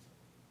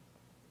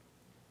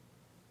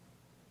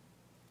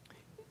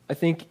 I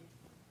think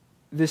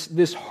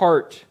this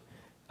heart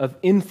of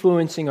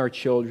influencing our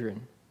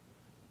children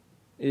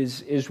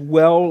is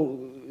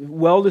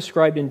well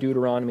described in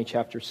Deuteronomy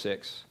chapter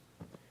 6.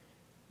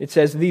 It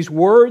says, these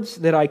words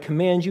that I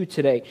command you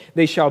today,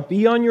 they shall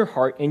be on your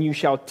heart, and you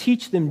shall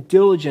teach them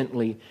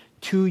diligently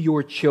to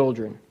your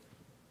children.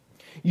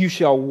 You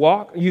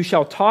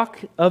shall talk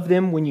of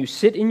them when you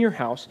sit in your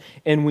house,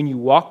 and when you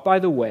walk by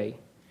the way,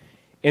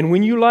 and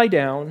when you lie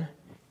down,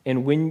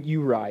 and when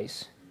you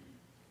rise.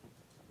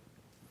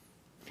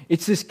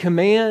 It's this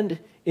command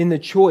in the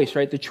choice,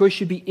 right? The choice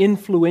should be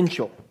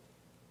influential.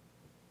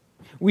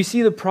 We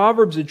see the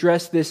Proverbs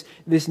address this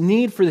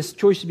need for this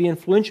choice to be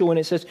influential when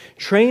it says,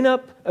 train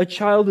up a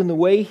child in the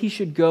way he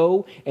should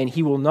go, and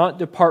he will not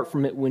depart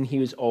from it when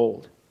he is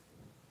old.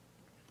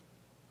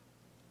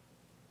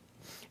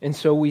 And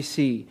so we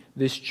see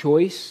this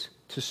choice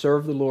to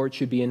serve the Lord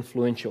should be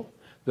influential.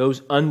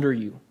 Those under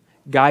you,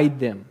 guide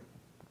them.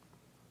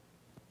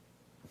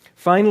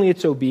 Finally,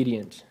 it's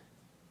obedient.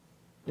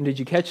 And did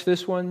you catch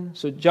this one?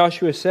 So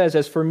Joshua says,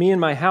 as for me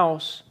and my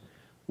house,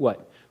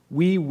 what?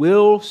 We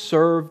will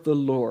serve the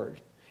Lord.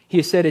 He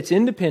has said it's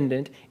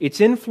independent, it's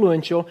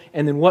influential,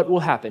 and then what will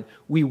happen?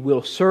 We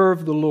will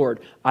serve the Lord.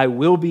 I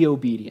will be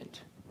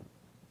obedient.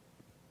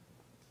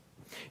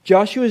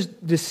 Joshua's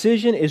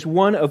decision is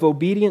one of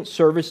obedient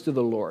service to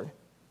the Lord.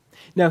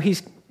 Now,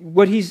 he's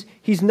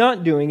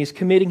not doing is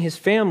committing his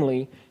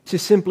family to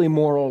simply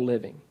moral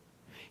living.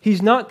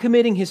 He's not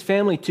committing his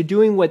family to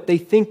doing what they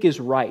think is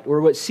right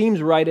or what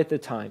seems right at the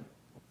time.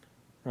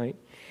 Right?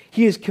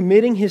 He is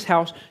committing his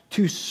house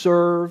to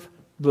serve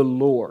the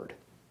Lord.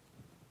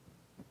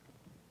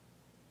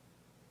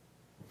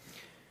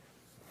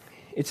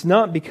 It's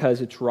not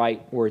because it's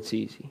right or it's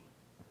easy,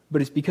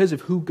 but it's because of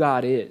who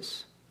God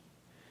is.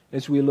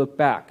 As we look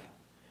back,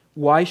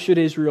 why should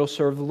Israel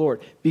serve the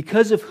Lord?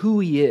 Because of who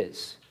He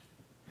is.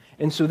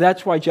 And so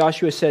that's why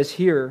Joshua says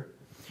here,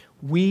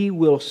 we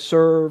will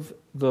serve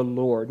the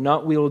Lord,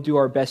 not we will do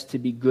our best to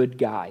be good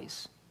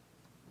guys.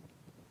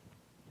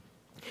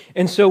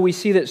 And so we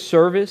see that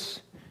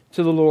service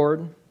to the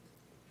Lord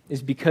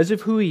is because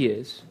of who He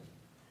is,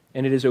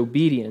 and it is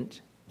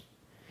obedient.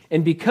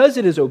 And because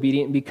it is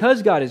obedient,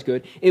 because God is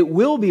good, it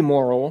will be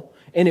moral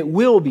and it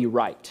will be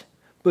right.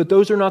 But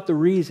those are not the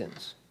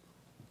reasons.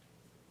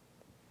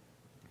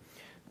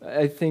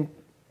 I think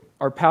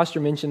our pastor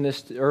mentioned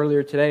this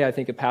earlier today. I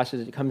think a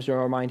passage that comes to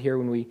our mind here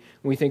when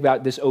we think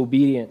about this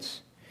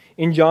obedience.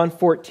 In John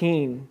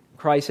 14,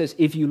 Christ says,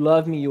 if you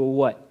love me, you will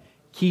what?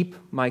 Keep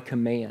my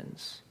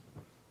commands.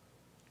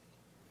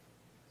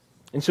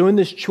 And so in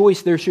this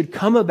choice, there should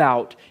come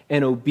about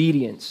an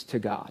obedience to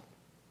God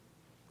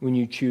when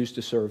you choose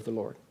to serve the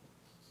Lord.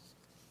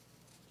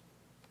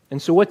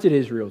 And so what did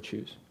Israel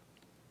choose?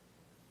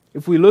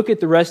 If we look at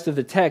the rest of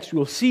the text,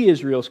 we'll see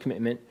Israel's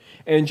commitment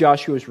and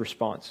Joshua's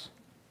response.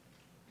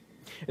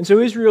 And so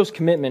Israel's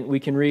commitment,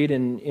 we can read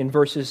in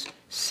verses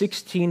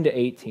 16 to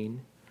 18.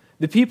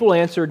 The people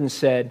answered and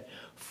said,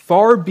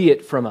 far be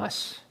it from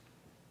us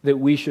that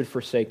we should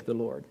forsake the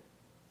Lord,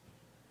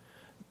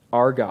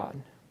 our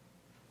God.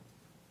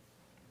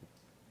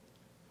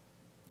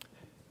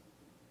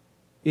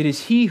 It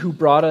is He who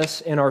brought us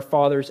and our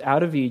fathers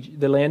out of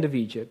the land of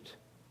Egypt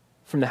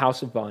from the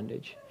house of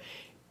bondage.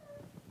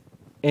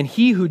 And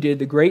He who did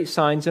the great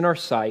signs in our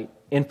sight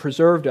and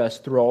preserved us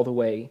through all the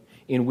way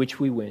in which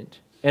we went,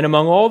 and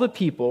among all the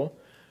people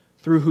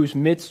through whose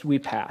midst we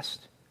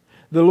passed.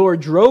 The Lord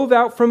drove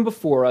out from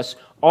before us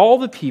all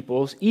the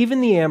peoples,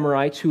 even the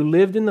Amorites who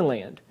lived in the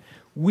land.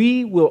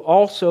 We will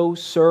also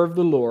serve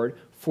the Lord,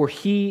 for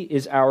He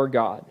is our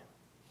God.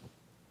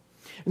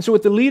 And so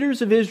what the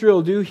leaders of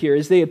Israel do here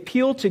is they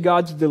appeal to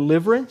God's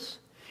deliverance,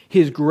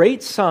 His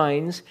great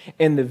signs,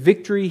 and the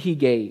victory He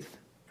gave.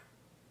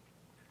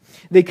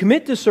 They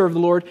commit to serve the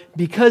Lord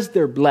because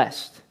they're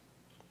blessed.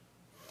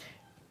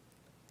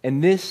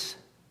 And this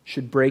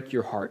should break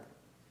your heart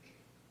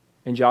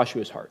and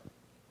Joshua's heart.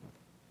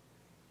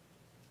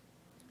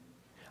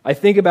 I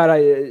think about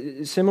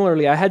it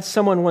similarly. I had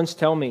someone once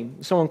tell me,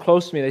 someone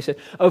close to me, they said,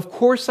 of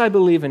course I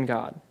believe in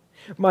God.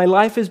 My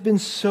life has been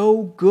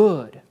so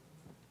good.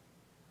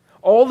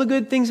 All the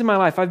good things in my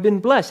life, I've been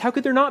blessed. How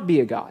could there not be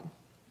a God?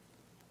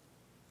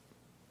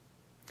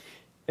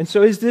 And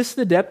so is this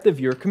the depth of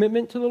your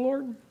commitment to the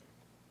Lord?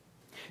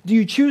 Do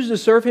you choose to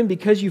serve Him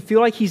because you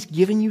feel like He's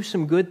given you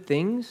some good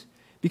things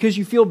Because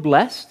you feel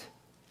blessed?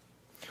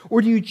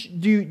 Or do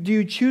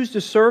you choose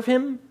to serve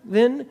Him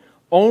then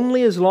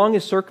only as long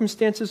as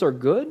circumstances are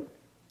good?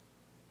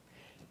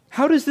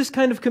 How does this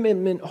kind of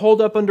commitment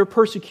hold up under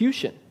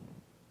persecution?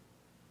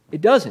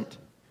 It doesn't.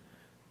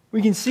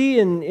 We can see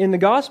in the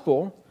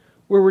gospel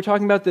where we're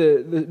talking about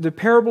the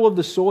parable of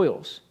the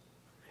soils.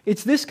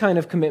 It's this kind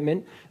of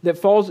commitment that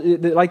falls,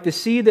 like the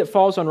seed that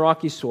falls on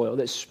rocky soil,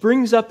 that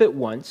springs up at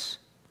once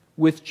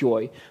with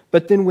joy,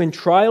 but then when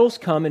trials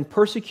come and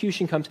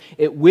persecution comes,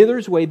 it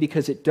withers away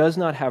because it does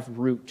not have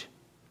root.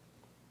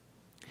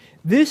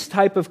 This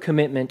type of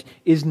commitment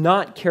is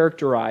not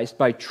characterized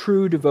by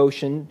true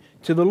devotion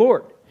to the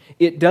Lord.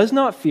 It does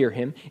not fear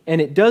Him, and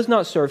it does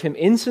not serve Him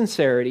in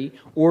sincerity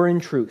or in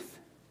truth.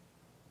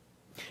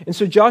 And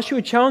so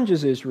Joshua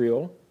challenges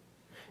Israel's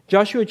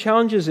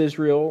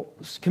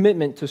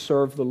commitment to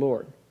serve the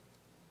Lord.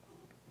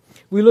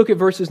 We look at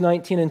verses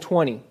 19 and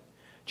 20.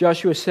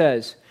 Joshua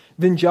says,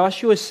 "Then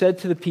Joshua said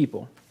to the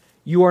people,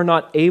 'You are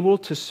not able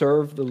to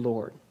serve the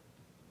Lord,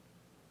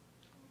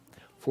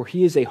 for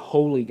He is a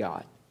holy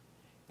God,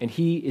 and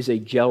He is a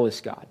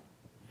jealous God.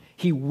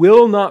 He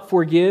will not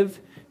forgive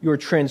your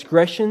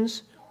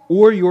transgressions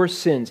or your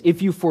sins.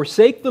 If you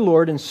forsake the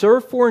Lord and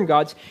serve foreign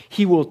gods,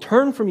 He will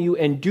turn from you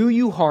and do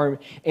you harm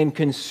and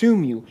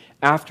consume you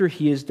after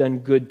He has done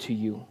good to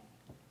you.'"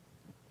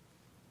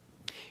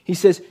 He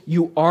says,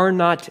 you are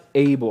not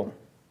able.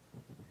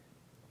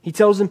 He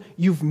tells them,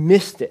 you've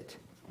missed it.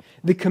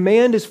 The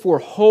command is for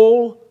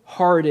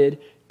wholehearted,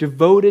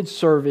 devoted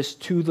service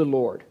to the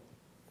Lord.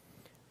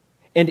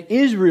 And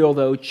Israel,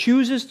 though,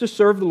 chooses to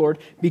serve the Lord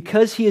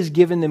because He has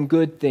given them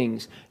good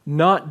things,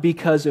 not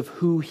because of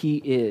who He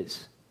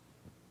is.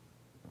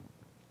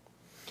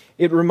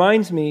 It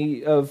reminds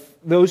me of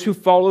those who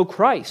follow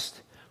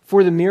Christ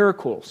for the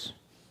miracles,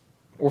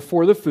 or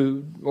for the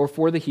food, or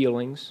for the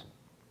healings.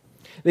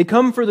 They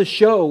come for the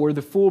show or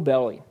the full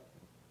belly.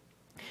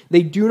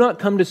 They do not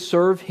come to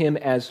serve Him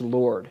as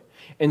Lord.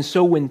 And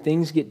so when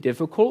things get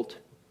difficult,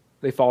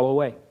 they fall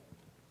away.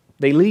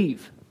 They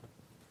leave.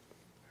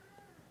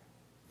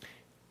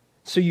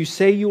 So you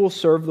say you will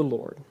serve the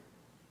Lord.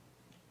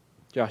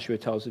 Joshua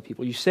tells the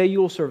people, you say you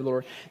will serve the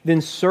Lord,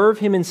 then serve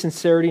Him in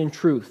sincerity and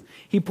truth.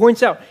 He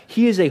points out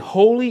He is a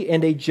holy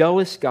and a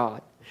jealous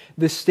God.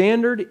 The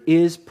standard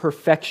is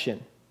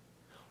perfection.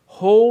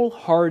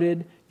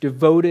 Wholehearted,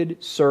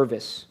 devoted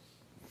service.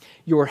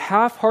 Your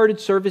half-hearted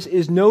service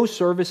is no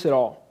service at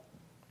all.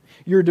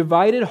 Your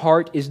divided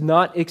heart is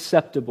not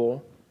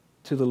acceptable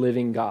to the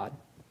living God.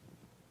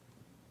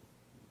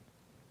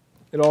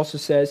 It also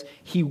says,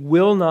 He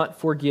will not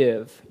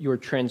forgive your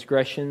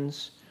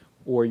transgressions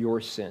or your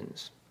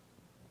sins.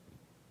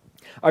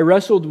 I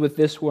wrestled with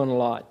this one a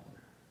lot.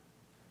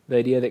 The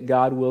idea that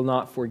God will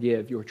not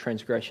forgive your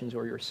transgressions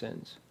or your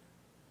sins.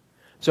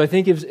 So I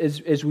think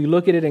as we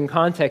look at it in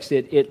context,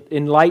 it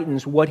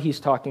enlightens what he's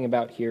talking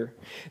about here.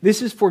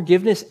 This is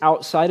forgiveness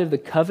outside of the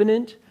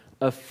covenant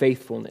of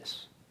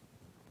faithfulness.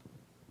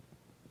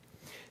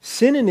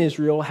 Sin in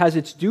Israel has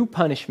its due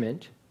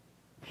punishment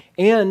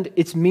and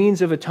its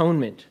means of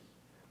atonement,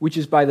 which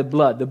is by the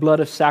blood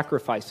of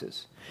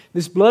sacrifices.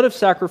 This blood of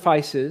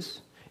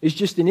sacrifices is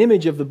just an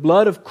image of the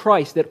blood of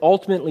Christ that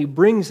ultimately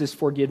brings this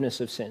forgiveness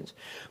of sins.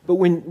 But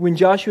when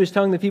Joshua is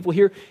telling the people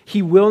here,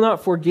 He will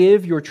not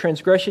forgive your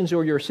transgressions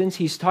or your sins,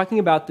 he's talking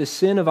about the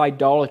sin of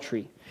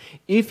idolatry.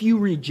 If you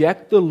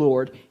reject the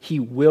Lord, He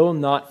will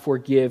not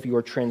forgive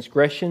your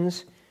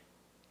transgressions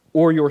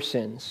or your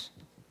sins.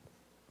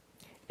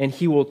 And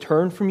He will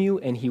turn from you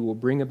and He will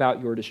bring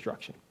about your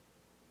destruction.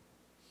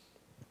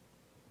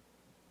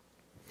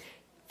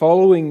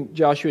 Following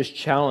Joshua's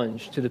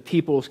challenge to the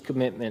people's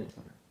commitment,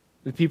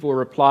 the people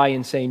reply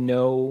and say,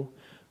 no,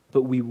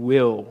 but we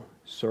will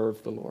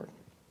serve the Lord.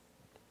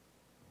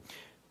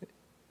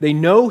 They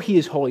know He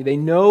is holy. They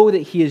know that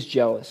He is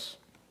jealous.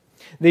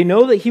 They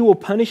know that He will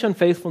punish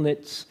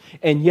unfaithfulness,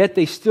 and yet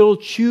they still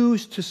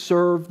choose to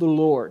serve the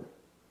Lord.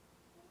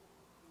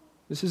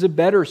 This is a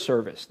better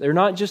service. They're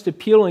not just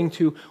appealing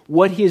to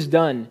what He has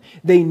done.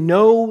 They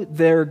know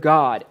their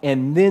God,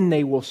 and then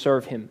they will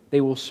serve Him. They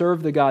will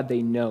serve the God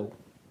they know.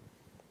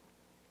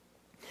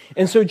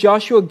 And so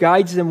Joshua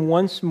guides them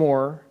once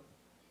more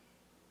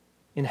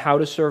in how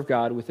to serve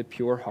God with a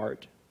pure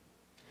heart.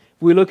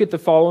 If we look at the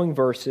following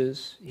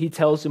verses, he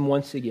tells them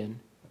once again,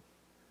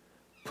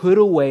 put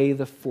away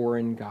the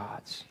foreign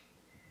gods.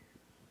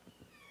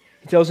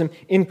 He tells them,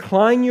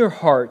 incline your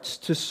hearts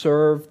to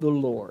serve the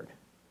Lord.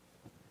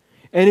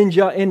 And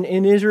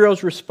in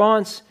Israel's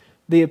response,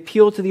 they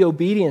appeal to the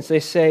obedience.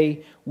 They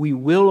say, we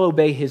will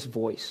obey His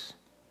voice.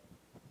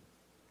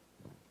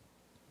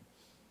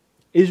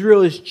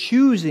 Israel is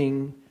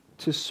choosing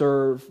to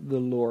serve the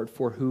Lord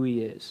for who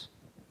He is.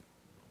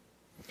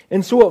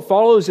 And so what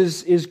follows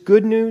is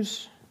good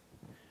news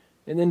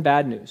and then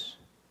bad news.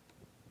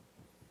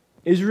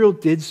 Israel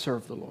did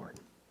serve the Lord.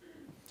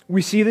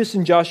 We see this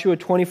in Joshua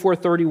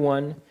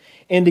 24:31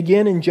 and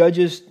again in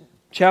Judges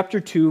chapter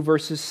 2,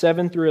 verses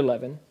 7 through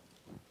 11.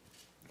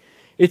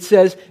 It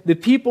says, the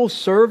people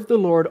served the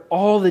Lord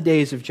all the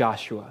days of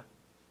Joshua.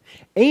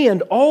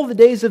 and all the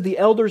days of the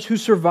elders who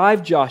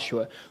survived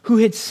Joshua, who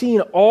had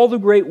seen all the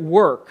great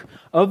work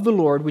of the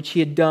Lord which he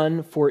had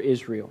done for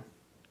Israel.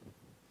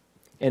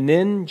 And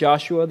then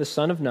Joshua, the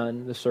son of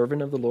Nun, the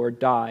servant of the Lord,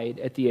 died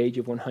at the age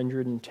of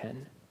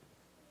 110.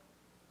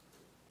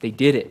 They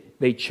did it.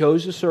 They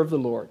chose to serve the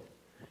Lord.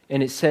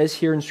 And it says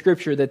here in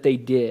Scripture that they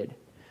did.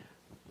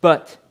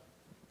 But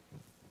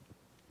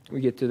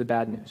we get to the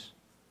bad news.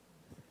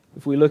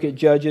 If we look at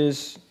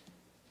Judges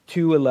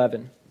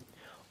 2:11,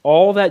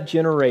 all that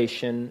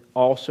generation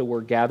also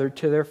were gathered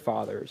to their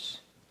fathers,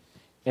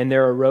 and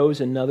there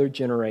arose another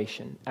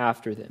generation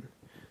after them,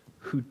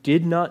 who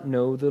did not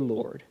know the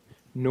Lord,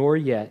 nor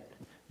yet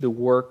the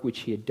work which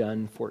he had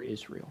done for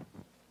Israel.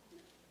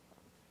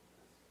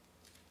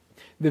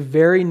 The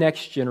very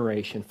next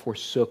generation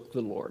forsook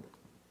the Lord.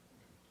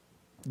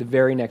 The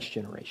very next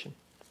generation.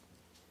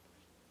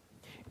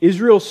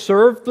 Israel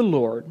served the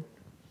Lord.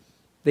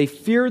 They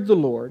feared the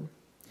Lord.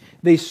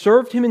 They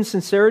served him in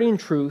sincerity and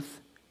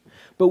truth,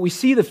 but we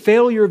see the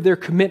failure of their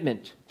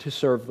commitment to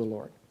serve the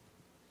Lord.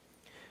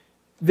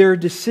 Their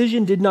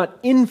decision did not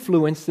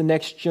influence the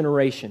next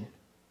generation.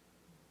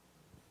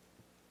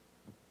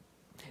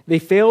 They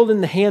failed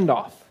in the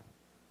handoff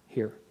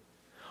here.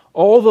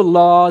 All the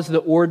laws, the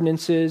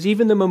ordinances,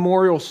 even the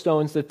memorial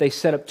stones that they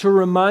set up to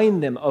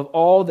remind them of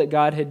all that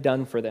God had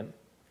done for them.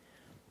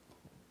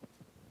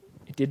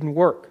 It didn't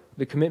work.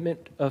 The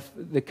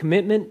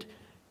commitment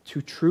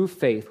to true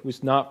faith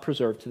was not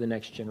preserved to the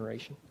next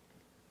generation.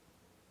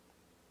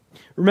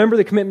 Remember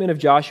the commitment of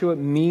Joshua,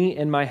 me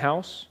and my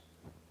house?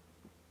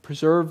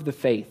 Preserve the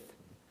faith.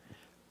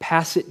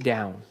 Pass it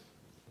down.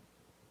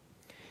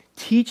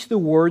 Teach the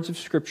words of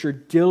Scripture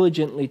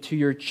diligently to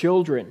your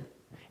children,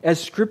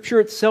 as Scripture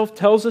itself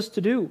tells us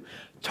to do.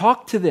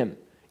 Talk to them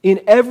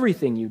in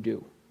everything you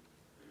do.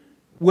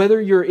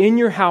 Whether you're in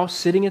your house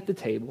sitting at the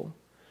table,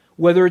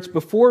 whether it's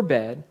before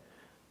bed,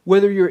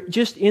 whether you're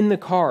just in the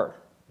car,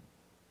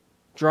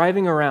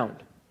 driving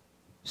around.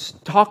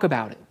 Talk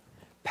about it.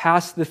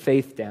 Pass the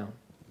faith down.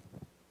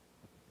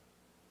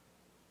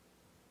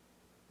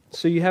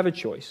 So you have a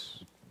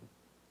choice.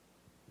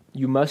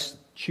 You must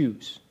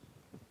choose.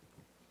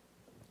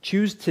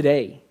 Choose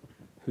today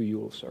who you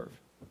will serve.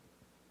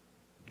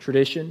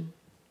 Tradition,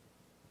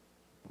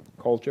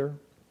 culture,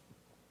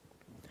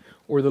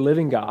 or the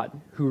living God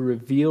who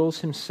reveals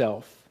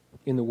himself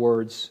in the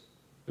words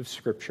of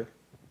Scripture.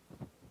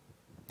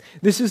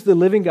 This is the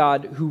living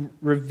God who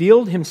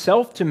revealed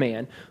himself to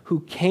man,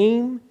 who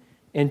came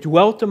and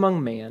dwelt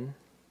among man,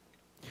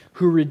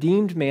 who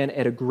redeemed man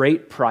at a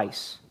great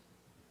price.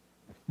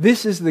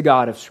 This is the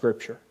God of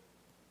Scripture.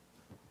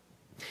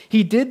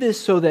 He did this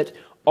so that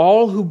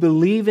all who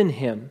believe in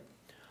him,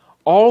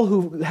 all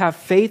who have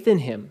faith in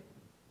him,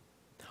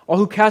 all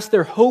who cast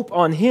their hope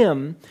on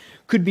him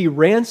could be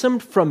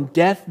ransomed from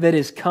death that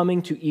is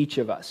coming to each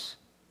of us.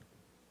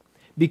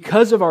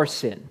 Because of our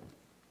sin,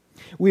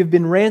 we have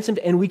been ransomed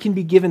and we can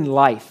be given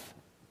life.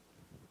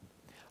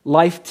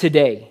 Life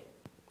today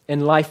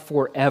and life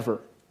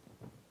forever.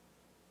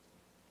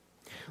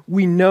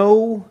 We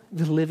know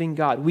the living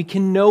God. We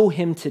can know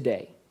him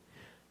today.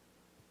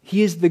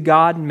 He is the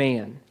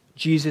God-man,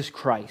 Jesus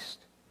Christ.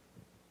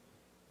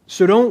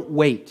 So don't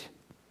wait.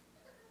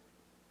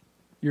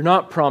 You're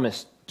not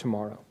promised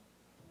tomorrow.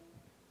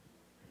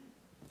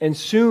 And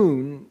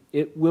soon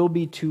it will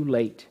be too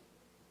late.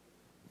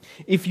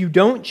 If you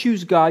don't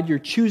choose God, you're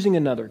choosing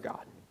another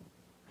God,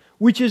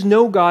 which is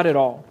no God at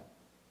all.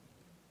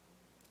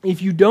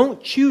 If you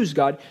don't choose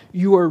God,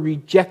 you are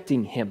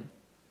rejecting him.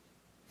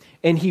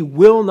 And he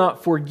will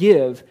not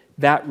forgive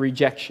that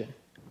rejection.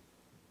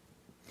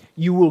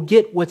 You will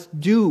get what's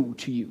due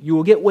to you. You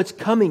will get what's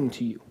coming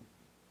to you.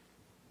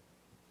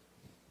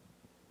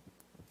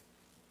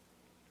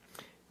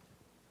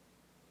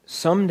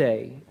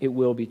 Someday it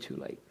will be too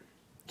late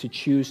to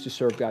choose to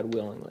serve God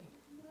willingly.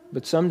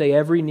 But someday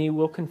every knee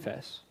will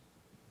confess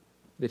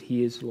that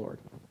he is Lord.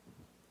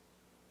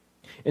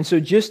 And so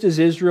just as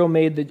Israel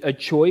made a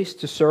choice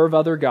to serve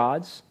other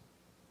gods,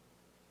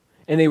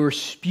 and they were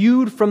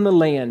spewed from the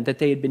land that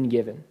they had been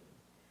given,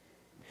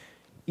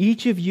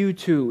 each of you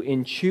too,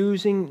 in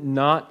choosing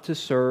not to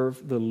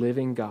serve the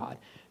living God,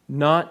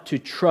 not to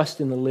trust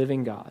in the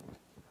living God,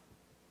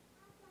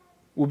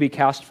 will be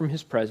cast from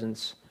his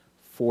presence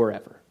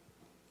forever.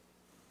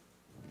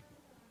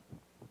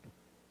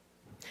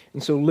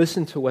 And so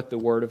listen to what the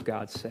Word of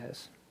God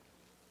says.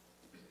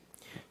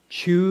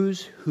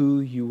 Choose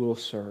who you will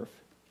serve.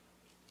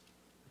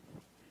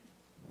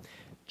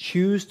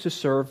 Choose to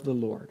serve the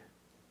Lord.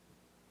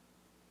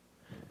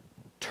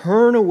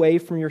 Turn away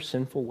from your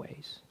sinful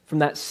ways, from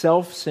that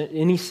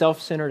any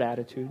self-centered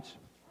attitudes.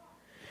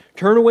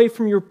 Turn away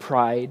from your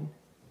pride,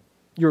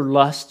 your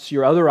lusts,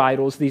 your other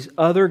idols, these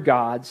other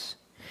gods,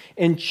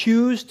 and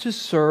choose to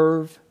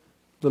serve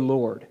the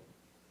Lord.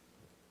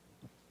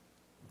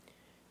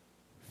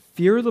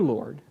 Fear the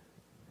Lord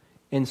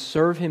and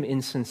serve him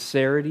in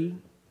sincerity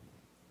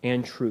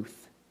and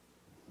truth,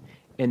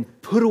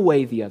 and put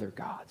away the other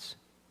gods.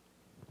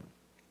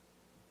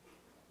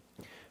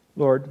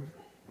 Lord,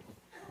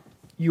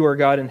 you are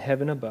God in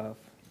heaven above,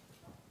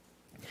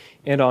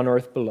 and on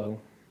earth below.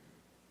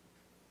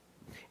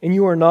 And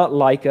you are not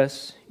like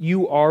us.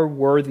 You are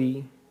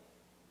worthy.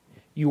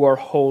 You are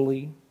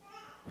holy.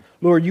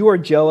 Lord, you are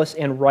jealous,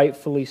 and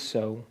rightfully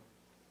so.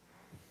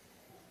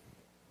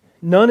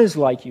 None is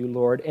like you,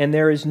 Lord, and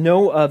there is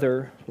no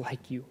other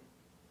like you.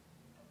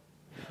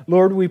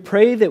 Lord, we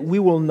pray that we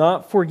will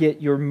not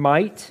forget your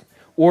might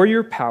or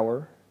your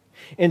power.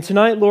 And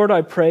tonight, Lord,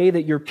 I pray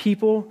that your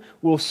people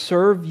will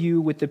serve you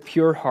with a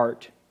pure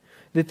heart,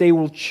 that they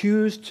will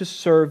choose to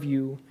serve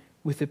you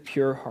with a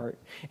pure heart.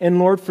 And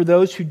Lord, for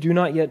those who do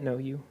not yet know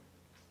you,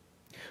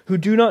 who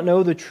do not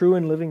know the true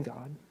and living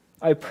God,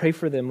 I pray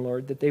for them,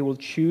 Lord, that they will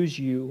choose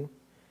you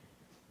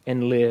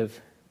and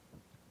live.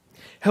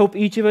 Help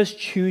each of us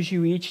choose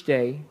you each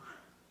day.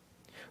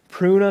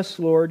 Prune us,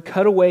 Lord.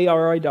 Cut away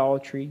our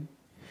idolatry.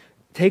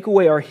 Take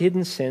away our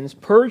hidden sins.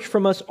 Purge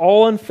from us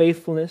all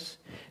unfaithfulness,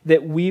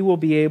 that we will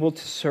be able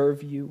to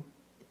serve you.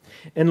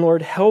 And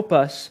Lord, help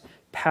us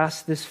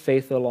pass this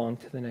faith along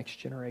to the next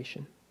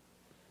generation,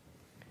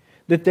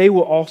 that they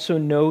will also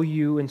know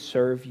you and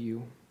serve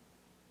you.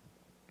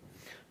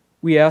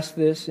 We ask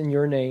this in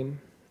your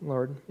name,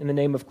 Lord, in the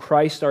name of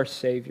Christ our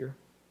Savior.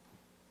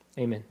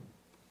 Amen.